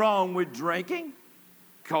 Nothing wrong with drinking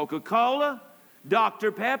Coca-Cola, Dr.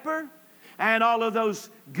 Pepper, and all of those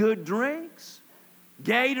good drinks,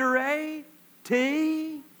 Gatorade,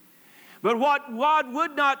 tea. But what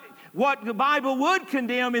the Bible would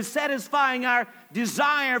condemn is satisfying our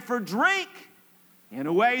desire for drink in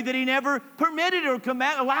a way that He never permitted or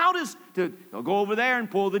allowed us to go over there and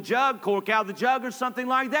pull the jug, cork out the jug or something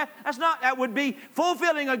like that. That would be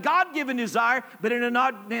fulfilling a God-given desire, but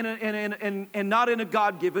not in a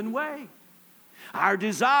God-given way. Our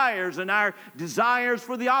desires and our desires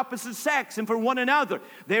for the opposite sex and for one another,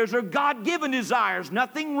 those are God-given desires.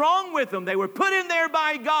 Nothing wrong with them. They were put in there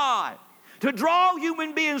by God to draw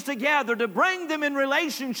human beings together, to bring them in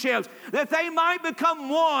relationships, that they might become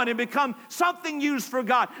one and become something used for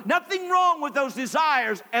God. Nothing wrong with those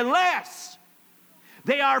desires unless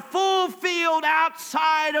they are fulfilled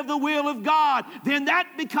outside of the will of God. Then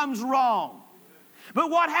that becomes wrong. But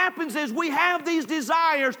what happens is we have these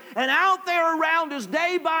desires, and out there around us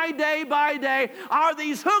day by day by day are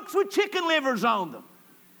these hooks with chicken livers on them,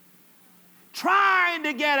 trying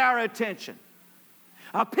to get our attention.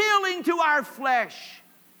 Appealing to our flesh,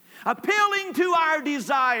 appealing to our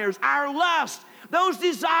desires, our lust, those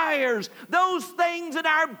desires, those things in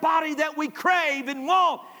our body that we crave and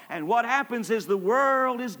want. And what happens is the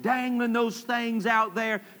world is dangling those things out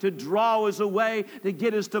there to draw us away, to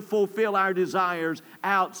get us to fulfill our desires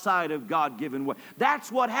outside of God-given way.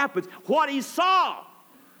 That's what happens. What he saw,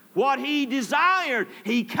 what he desired,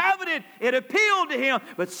 he coveted, it appealed to him.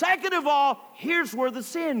 But second of all, here's where the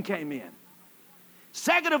sin came in.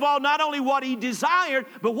 Second of all, not only what he desired,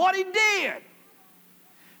 but what he did.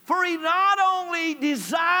 For he not only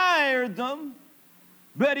desired them,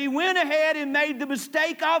 but he went ahead and made the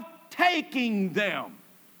mistake of taking them.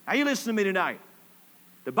 Now you listen to me tonight.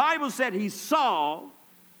 The Bible said he saw,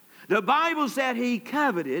 the Bible said he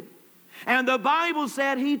coveted, and the Bible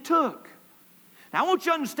said he took. Now I want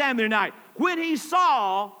you to understand me tonight. When he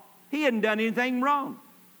saw, he hadn't done anything wrong.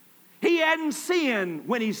 He hadn't sinned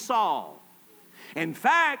when he saw. In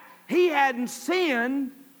fact, he hadn't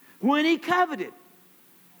sinned when he coveted.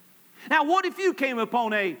 Now, what if you came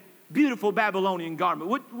upon a beautiful Babylonian garment?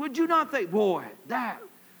 Would you not think, boy,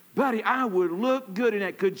 buddy, I would look good in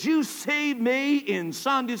that. Could you see me in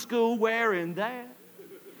Sunday school wearing that?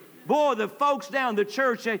 Boy, the folks down the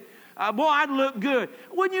church, boy, I'd look good.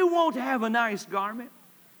 Wouldn't you want to have a nice garment?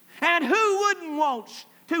 And who wouldn't want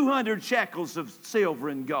 200 shekels of silver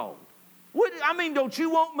and gold? Don't you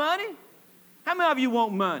want money? How many of you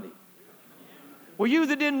want money? Well, you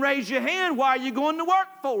that didn't raise your hand, why are you going to work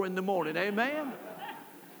for in the morning? Amen?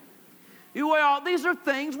 Well, these are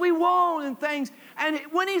things we want and things. And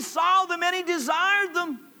when he saw them and he desired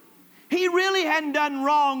them, he really hadn't done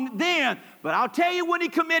wrong then. But I'll tell you when he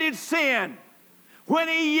committed sin, when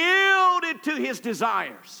he yielded to his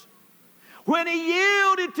desires, when he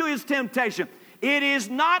yielded to his temptation. It is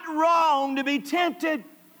not wrong to be tempted.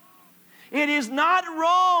 It is not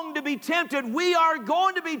wrong to be tempted. We are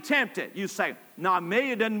going to be tempted. You say, not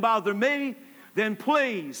me, it doesn't bother me. Then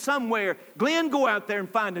please, somewhere, Glenn, go out there and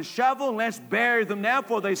find a shovel and let's bury them now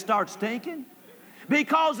before they start stinking.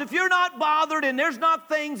 Because if you're not bothered and there's not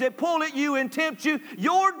things that pull at you and tempt you,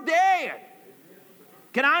 you're dead.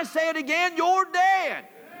 Can I say it again? You're dead.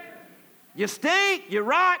 You stink, you're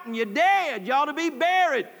rotten, you're dead. You ought to be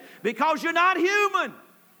buried because you're not human.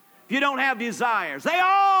 You don't have desires.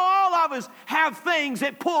 All of us have things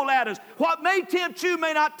that pull at us. What may tempt you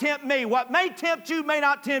may not tempt me. What may tempt you may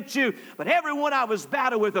not tempt you. But every one of us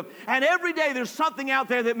battle with them. And every day there's something out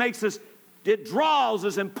there that makes us, it draws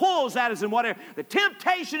us and pulls at us and whatever. The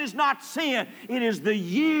temptation is not sin. It is the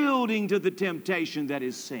yielding to the temptation that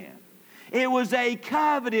is sin. It was a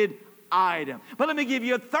coveted item. But let me give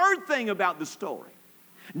you a third thing about the story.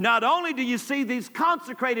 Not only do you see these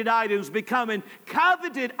consecrated items becoming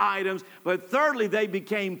coveted items, but thirdly, they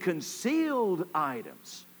became concealed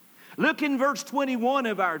items. Look in verse 21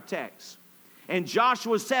 of our text. In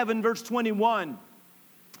Joshua 7, verse 21,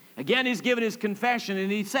 again, he's given his confession, and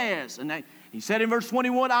he says, he said in verse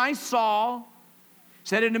 21, I saw,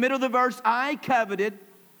 said in the middle of the verse, I coveted.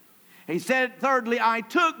 He said, thirdly, I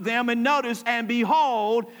took them, and notice, and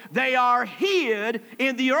behold, they are hid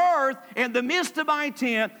in the earth in the midst of my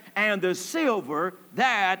tent, and the silver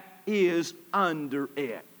that is under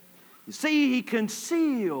it. You see, he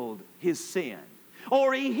concealed his sin,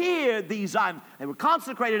 or he hid these items. They were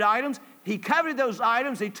consecrated items. He coveted those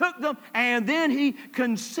items, he took them, and then he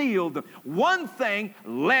concealed them. One thing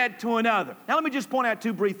led to another. Now let me just point out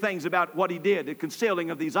two brief things about what he did, the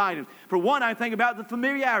concealing of these items. For one, I think about the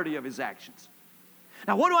familiarity of his actions.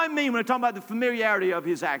 Now what do I mean when I talk about the familiarity of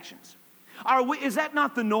his actions? Is that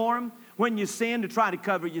not the norm when you sin to try to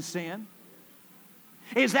cover your sin?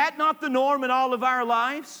 Is that not the norm in all of our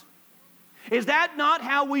lives? Is that not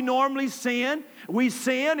how we normally sin? We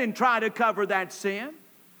sin and try to cover that sin.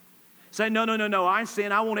 Say, no, I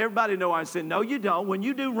sin. I want everybody to know I sin. No, you don't. When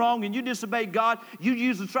you do wrong and you disobey God, you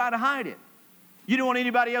usually try to hide it. You don't want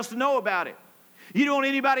anybody else to know about it. You don't want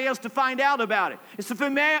anybody else to find out about it. It's the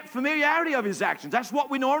familiarity of his actions. That's what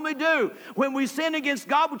we normally do. When we sin against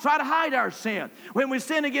God, we try to hide our sin. When we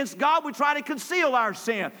sin against God, we try to conceal our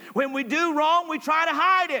sin. When we do wrong, we try to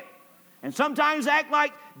hide it. And sometimes act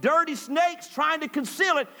like dirty snakes trying to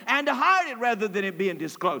conceal it and to hide it rather than it being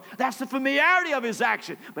disclosed. That's the familiarity of his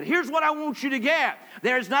action. But here's what I want you to get.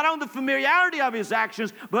 There is not only the familiarity of his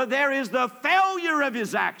actions, but there is the failure of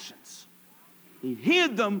his actions. He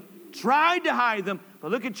hid them, tried to hide them.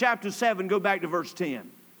 But look at chapter 7, go back to verse 10.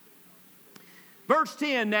 Verse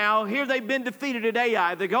 10 now, here they've been defeated at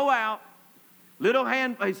Ai. They go out,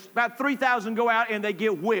 about 3,000 go out and they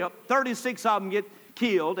get whipped. 36 of them get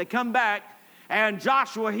killed. They come back, and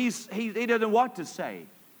Joshua, he doesn't know what to say.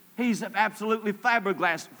 He's absolutely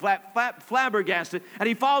flabbergasted, and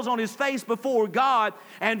he falls on his face before God.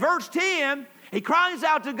 And verse 10, he cries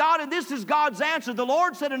out to God, and this is God's answer. The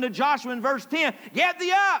Lord said unto Joshua in verse 10, Get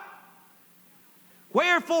thee up.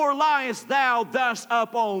 Wherefore liest thou thus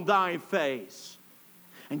up on thy face?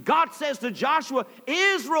 And God says to Joshua,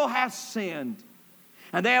 Israel hath sinned,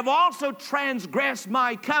 and they have also transgressed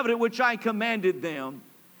my covenant which I commanded them.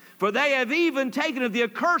 For they have even taken of the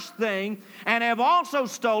accursed thing, and have also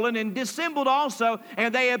stolen and dissembled also,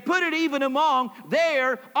 and they have put it even among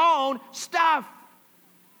their own stuff.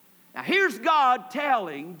 Now here's God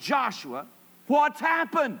telling Joshua what's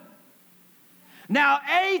happened. Now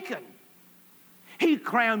Achan, he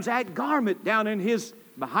crams that garment down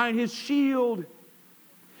behind his shield.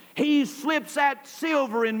 He slips that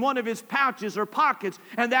silver in one of his pouches or pockets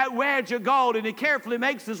and that wedge of gold, and he carefully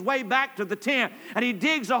makes his way back to the tent, and he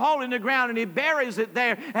digs a hole in the ground and he buries it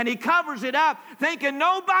there and he covers it up thinking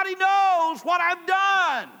nobody knows what I've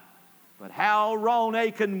done. But how wrong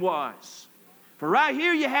Achan was. For right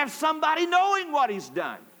here you have somebody knowing what he's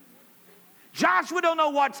done. Joshua don't know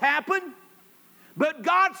what's happened, but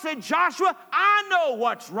God said, Joshua, I know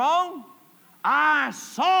what's wrong. I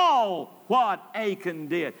saw what Achan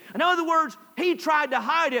did. In other words, he tried to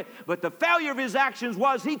hide it, but the failure of his actions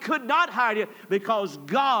was he could not hide it because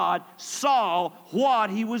God saw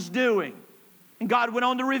what he was doing. And God went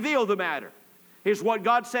on to reveal the matter. Here's what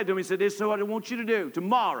God said to him. He said, this is what I want you to do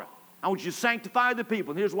tomorrow. I want you to sanctify the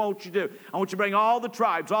people. And here's what I want you to do. I want you to bring all the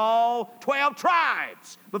tribes, all 12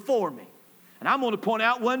 tribes before me. And I'm going to point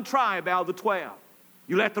out one tribe out of the 12.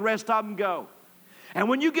 You let the rest of them go. And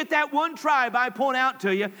when you get that one tribe I point out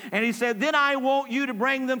to you, and he said, then I want you to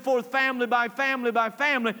bring them forth family by family by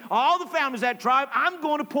family. All the families of that tribe, I'm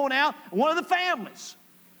going to point out one of the families.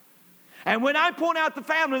 And when I point out the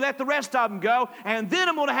family, let the rest of them go. And then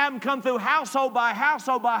I'm going to have them come through household by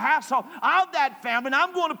household by household of that family. And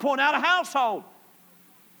I'm going to point out a household.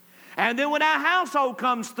 And then when that household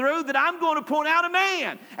comes through, that I'm going to point out a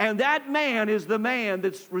man. And that man is the man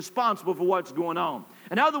that's responsible for what's going on.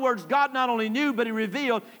 In other words, God not only knew, but He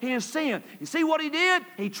revealed His sin. You see what He did?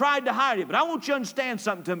 He tried to hide it. But I want you to understand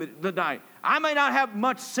something to me tonight. I may not have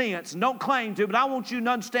much sense and don't claim to, but I want you to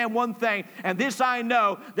understand one thing. And this I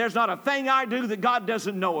know, there's not a thing I do that God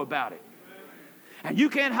doesn't know about it. And you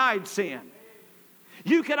can't hide sin.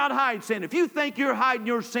 You cannot hide sin. If you think you're hiding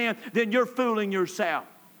your sin, then you're fooling yourself.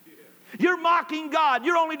 You're mocking God.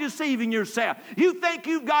 You're only deceiving yourself. You think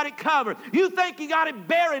you've got it covered. You think you got it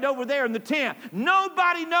buried over there in the tent.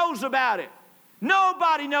 Nobody knows about it.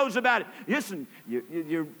 Nobody knows about it. Listen,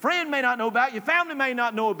 your friend may not know about it. Your family may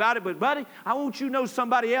not know about it. But, buddy, I want you to know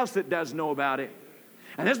somebody else that does know about it.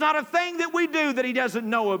 And there's not a thing that we do that He doesn't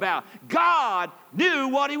know about. God knew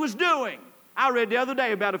what He was doing. I read the other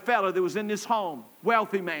day about a fellow that was in this home,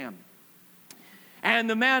 wealthy man. And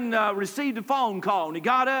the man received a phone call, and he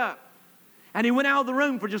got up. And he went out of the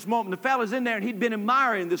room for just a moment. The fellow's in there, and he'd been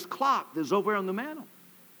admiring this clock that's over there on the mantel.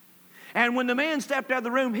 And when the man stepped out of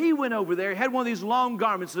the room, he went over there. He had one of these long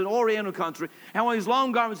garments, in Oriental country, and one of these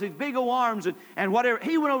long garments, these big old arms and whatever.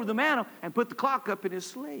 He went over to the mantel and put the clock up in his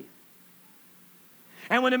sleeve.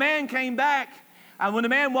 And when the man came back, and when the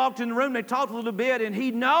man walked in the room, they talked a little bit, and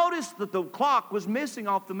he noticed that the clock was missing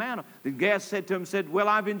off the mantel. The guest said to him, well,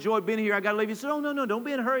 I've enjoyed being here. I got to leave. He said, oh, no, don't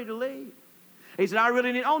be in a hurry to leave. He said, I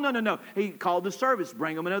really need, no. He called the service,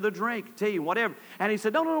 bring him another drink, tea, whatever. And he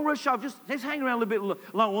said, no, rush off. Just hang around a little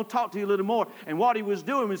bit longer. We'll talk to you a little more. And what he was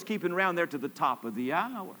doing was keeping around there to the top of the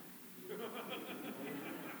hour.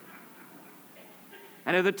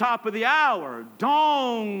 And at the top of the hour,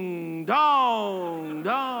 dong, dong,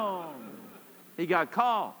 dong, he got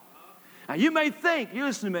called. Now you may think, you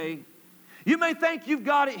listen to me, you may think you've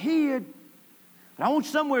got it hid. But I want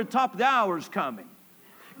you somewhere at the top of the hour is coming.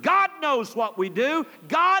 God knows what we do.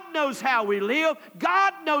 God knows how we live.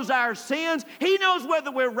 God knows our sins. He knows whether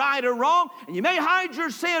we're right or wrong. And you may hide your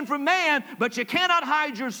sin from man, but you cannot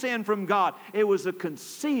hide your sin from God. It was a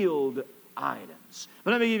concealed items.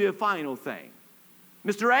 But let me give you a final thing.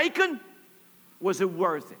 Mr. Achan, was it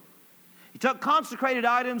worth it? He took consecrated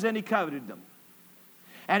items and he coveted them.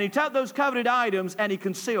 And he took those coveted items and he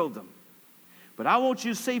concealed them. But I want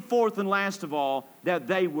you to see, fourth and last of all, that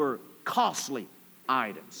they were costly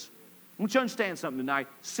items. I want you to understand something tonight.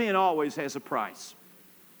 Sin always has a price.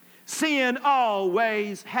 Sin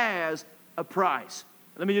always has a price.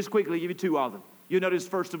 Let me just quickly give you two of them. You notice,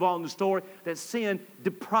 first of all, in the story, that sin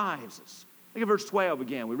deprives us. Look at verse 12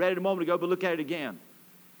 again. We read it a moment ago, but look at it again.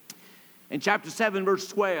 In chapter 7, verse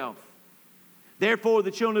 12. Therefore,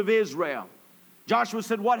 the children of Israel. Joshua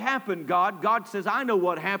said, what happened, God? God says, I know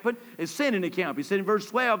what happened. It's sin in the camp. He said in verse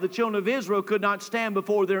 12, the children of Israel could not stand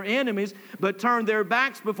before their enemies, but turned their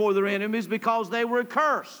backs before their enemies because they were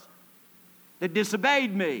accursed. They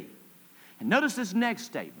disobeyed me. And notice this next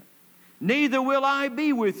statement. Neither will I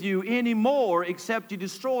be with you anymore except you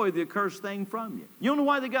destroy the accursed thing from you. You know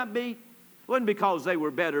why they got beat? It wasn't because they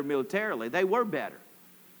were better militarily. They were better.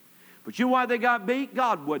 But you know why they got beat?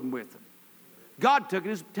 God wasn't with them. God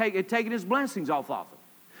had taken His blessings off of them.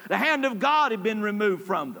 The hand of God had been removed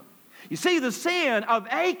from them. You see, the sin of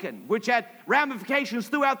Achan, which had ramifications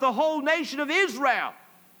throughout the whole nation of Israel,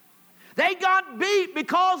 they got beat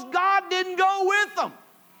because God didn't go with them.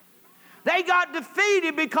 They got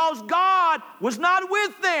defeated because God was not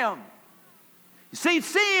with them. You see,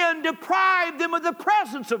 sin deprived them of the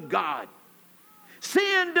presence of God.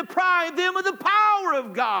 Sin deprived them of the power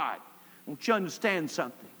of God. I want you to understand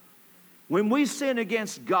something. When we sin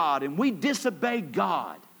against God and we disobey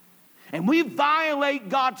God and we violate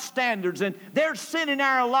God's standards and there's sin in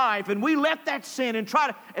our life and we let that sin and try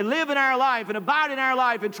to live in our life and abide in our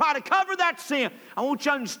life and try to cover that sin, I want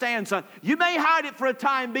you to understand something. You may hide it for a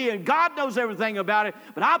time being. God knows everything about it.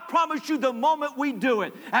 But I promise you the moment we do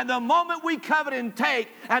it and the moment we covet and take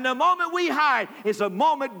and the moment we hide is the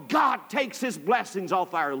moment God takes His blessings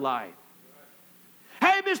off our life.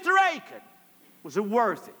 Hey, Mr. Achan, was it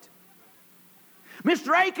worth it?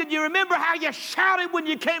 Mr. Achan, you remember how you shouted when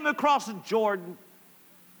you came across the Jordan?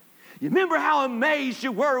 You remember how amazed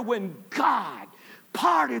you were when God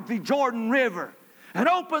parted the Jordan River and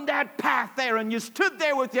opened that path there, and you stood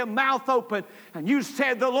there with your mouth open, and you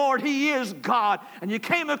said, the Lord, He is God. And you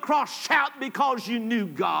came across shouting because you knew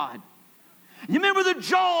God. You remember the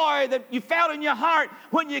joy that you felt in your heart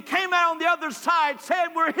when you came out on the other side, said,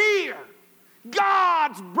 we're here.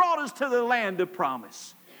 God's brought us to the land of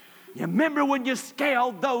promise. You remember when you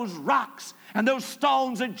scaled those rocks and those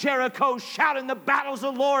stones at Jericho, shouting the battles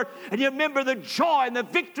of the Lord, and you remember the joy and the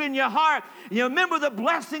victory in your heart, and you remember the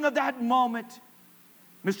blessing of that moment.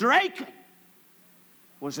 Mr. Achan,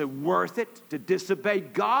 was it worth it to disobey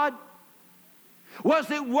God?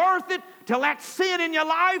 Was it worth it to let sin in your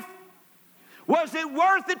life? Was it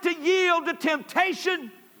worth it to yield to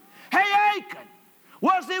temptation? Hey, Achan,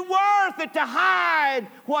 was it worth it to hide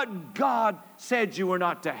what God said you were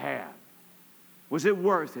not to have? Was it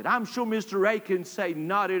worth it? I'm sure Mr. Achan say,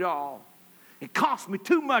 not at all. It cost me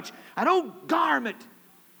too much. An old garment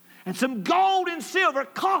and some gold and silver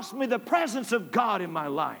cost me the presence of God in my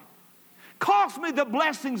life. Cost me the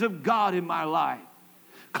blessings of God in my life.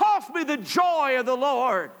 Cost me the joy of the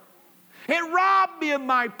Lord. It robbed me of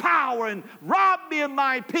my power and robbed me of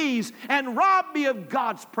my peace and robbed me of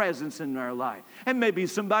God's presence in our life. And maybe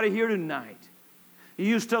somebody here tonight, you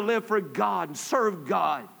used to live for God and serve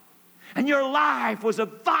God, and your life was a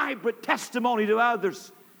vibrant testimony to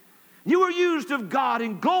others. You were used of God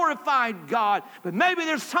and glorified God, but maybe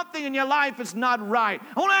there's something in your life that's not right.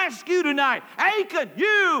 I want to ask you tonight, Achan,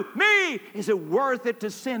 you, me, is it worth it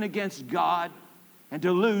to sin against God and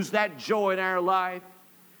to lose that joy in our life?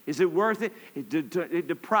 Is it worth it? It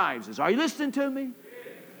deprives us. Are you listening to me?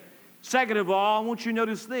 Second of all, I want you to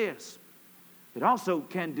notice this. It also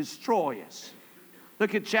can destroy us.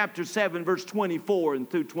 Look at chapter 7, verse 24 and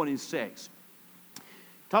through 26.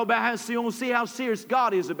 Talk about how see how serious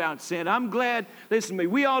God is about sin. I'm glad, listen to me,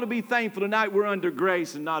 we ought to be thankful tonight we're under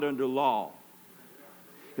grace and not under law.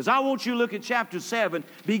 Because I want you to look at chapter 7,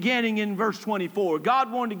 beginning in verse 24. God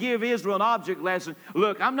wanted to give Israel an object lesson.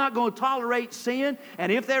 Look, I'm not going to tolerate sin,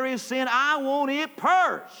 and if there is sin, I want it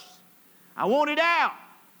purged. I want it out.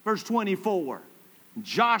 Verse 24.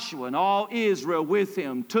 Joshua and all Israel with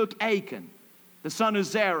him took Achan, the son of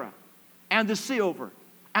Zerah, and the silver,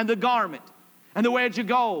 and the garment, and the wedge of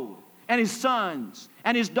gold, and his sons,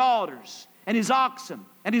 and his daughters, and his oxen,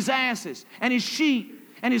 and his asses, and his sheep,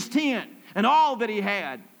 and his tent, and all that he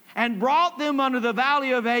had, and brought them unto the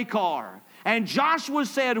valley of Achor. And Joshua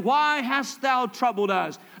said, why hast thou troubled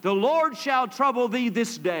us? The Lord shall trouble thee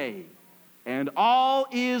this day. And all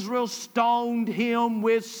Israel stoned him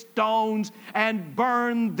with stones and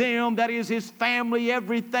burned them, that is his family,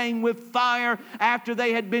 everything with fire, after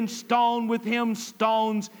they had been stoned with him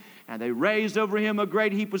stones. And they raised over him a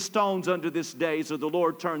great heap of stones unto this day. So the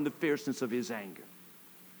Lord turned the fierceness of his anger.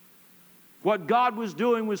 What God was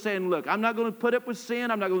doing was saying, look, I'm not going to put up with sin.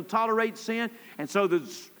 I'm not going to tolerate sin. And so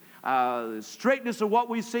the strictness of what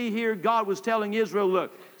we see here, God was telling Israel,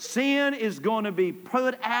 look, sin is going to be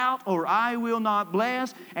put out or I will not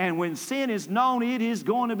bless. And when sin is known, it is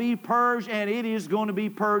going to be purged, and it is going to be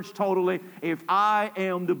purged totally if I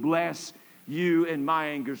am to bless you and my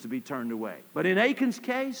anger is to be turned away. But in Achan's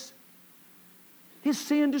case, his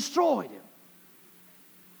sin destroyed him.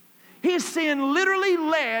 His sin literally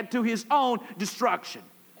led to his own destruction.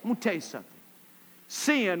 I'm going to tell you something.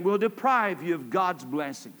 Sin will deprive you of God's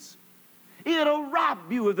blessings. It'll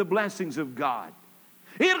rob you of the blessings of God.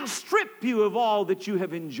 It'll strip you of all that you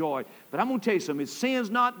have enjoyed. But I'm going to tell you something. If sin's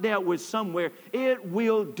not dealt with somewhere, it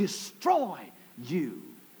will destroy you.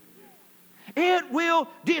 It will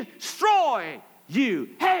destroy you.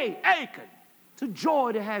 Hey, Achan, it's a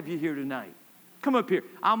joy to have you here tonight. Come up here.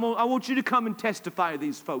 I want you to come and testify to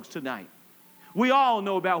these folks tonight. We all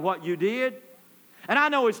know about what you did. And I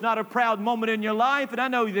know it's not a proud moment in your life. And I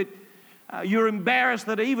know that you're embarrassed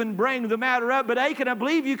that I even bring the matter up. But Achan, I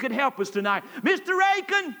believe you could help us tonight. Mr.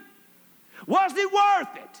 Achan, was it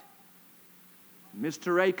worth it?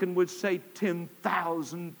 Mr. Achan would say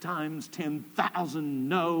 10,000 times 10,000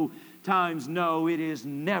 no times no. It is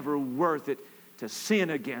never worth it to sin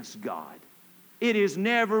against God. It is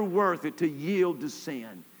never worth it to yield to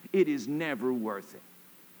sin. It is never worth it.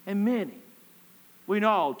 And many, we can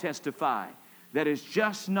all testify that it's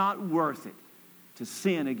just not worth it to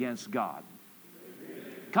sin against God.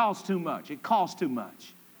 It costs too much. It costs too much.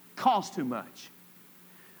 It costs too much.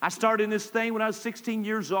 I started in this thing when I was 16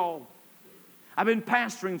 years old. I've been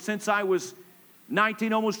pastoring since I was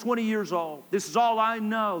 19, almost 20 years old. This is all I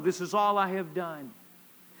know. This is all I have done.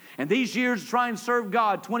 And these years trying to serve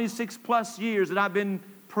God, 26 plus years that I've been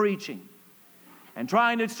preaching and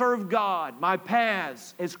trying to serve God, my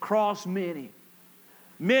paths has crossed many.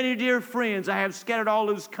 Many dear friends I have scattered all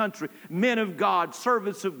over this country, men of God,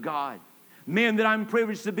 servants of God. Men that I'm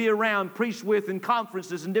privileged to be around, preach with in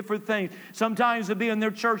conferences and different things. Sometimes to be in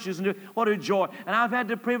their churches. And what a joy. And I've had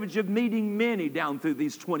the privilege of meeting many down through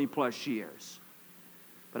these 20 plus years.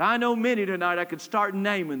 But I know many tonight, I could start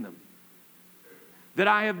naming them, that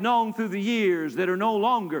I have known through the years that are no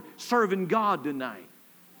longer serving God tonight.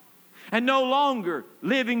 And no longer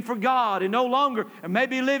living for God. And no longer, and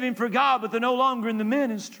maybe living for God, but they're no longer in the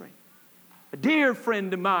ministry. A dear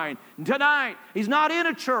friend of mine, and tonight, he's not in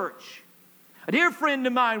a church. A dear friend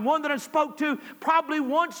of mine, one that I spoke to probably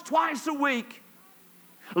once, twice a week.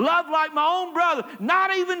 Loved like my own brother,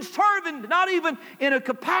 not even serving, not even in a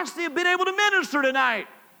capacity of being able to minister tonight.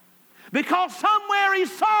 Because somewhere he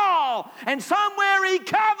saw, and somewhere he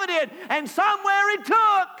coveted, and somewhere he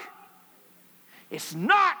took. It's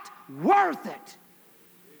not worth it.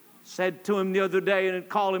 Said to him the other day, and I'd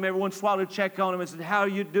call him every once in a while to check on him and said, how are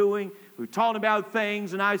you doing? We were talking about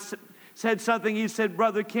things, and I said something. He said,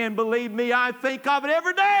 Brother Ken, believe me, I think of it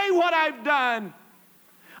every day what I've done.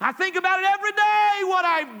 I think about it every day what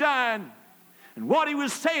I've done. And what he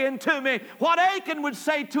was saying to me, what Achan would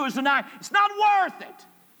say to us tonight, it's not worth it.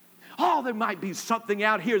 Oh, there might be something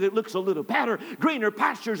out here that looks a little better, greener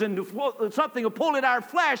pastures and something will pull at our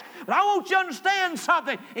flesh. But I want you to understand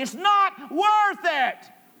something. It's not worth it.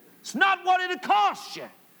 It's not what it'll cost you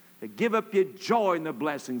to give up your joy in the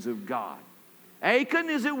blessings of God. Achan,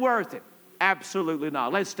 is it worth it? Absolutely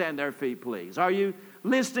not. Let's stand to our feet, please. Are you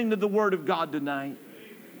listening to the Word of God tonight?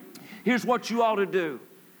 Here's what you ought to do.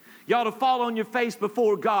 You ought to fall on your face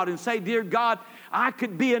before God and say, Dear God, I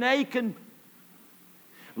could be an Achan.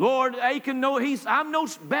 Lord, Achan, no, I'm no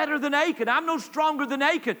better than Achan. I'm no stronger than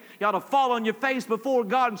Achan. You ought to fall on your face before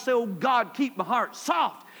God and say, oh God, keep my heart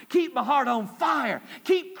soft. Keep my heart on fire.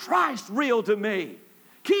 Keep Christ real to me.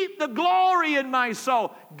 Keep the glory in my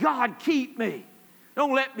soul. God, keep me.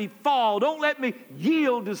 Don't let me fall. Don't let me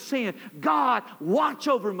yield to sin. God, watch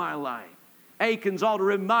over my life. Achan's ought to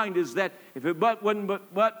remind us that if it wasn't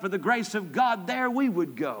but for the grace of God, there we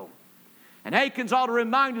would go. And Achan's ought to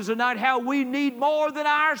remind us tonight how we need more than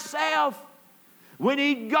ourselves. We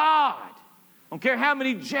need God. I don't care how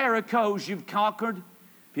many Jerichos you've conquered.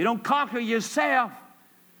 If you don't conquer yourself,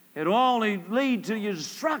 it'll only lead to your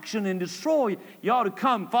destruction and destroy you. You ought to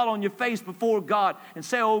come, fall on your face before God and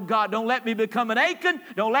say, oh God, don't let me become an Achan.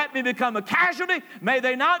 Don't let me become a casualty. May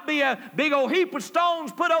they not be a big old heap of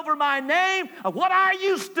stones put over my name of what I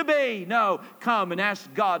used to be. No, come and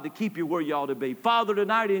ask God to keep you where you ought to be. Father,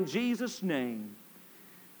 tonight in Jesus' name,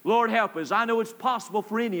 Lord, help us. I know it's possible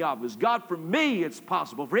for any of us. God, for me it's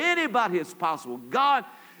possible. For anybody it's possible. God,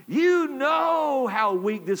 you know how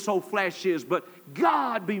weak this old flesh is, but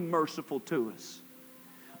God, be merciful to us.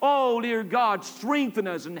 Oh, dear God, strengthen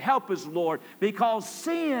us and help us, Lord, because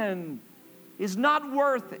sin is not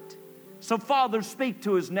worth it. So, Father, speak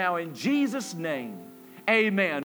to us now in Jesus' name. Amen.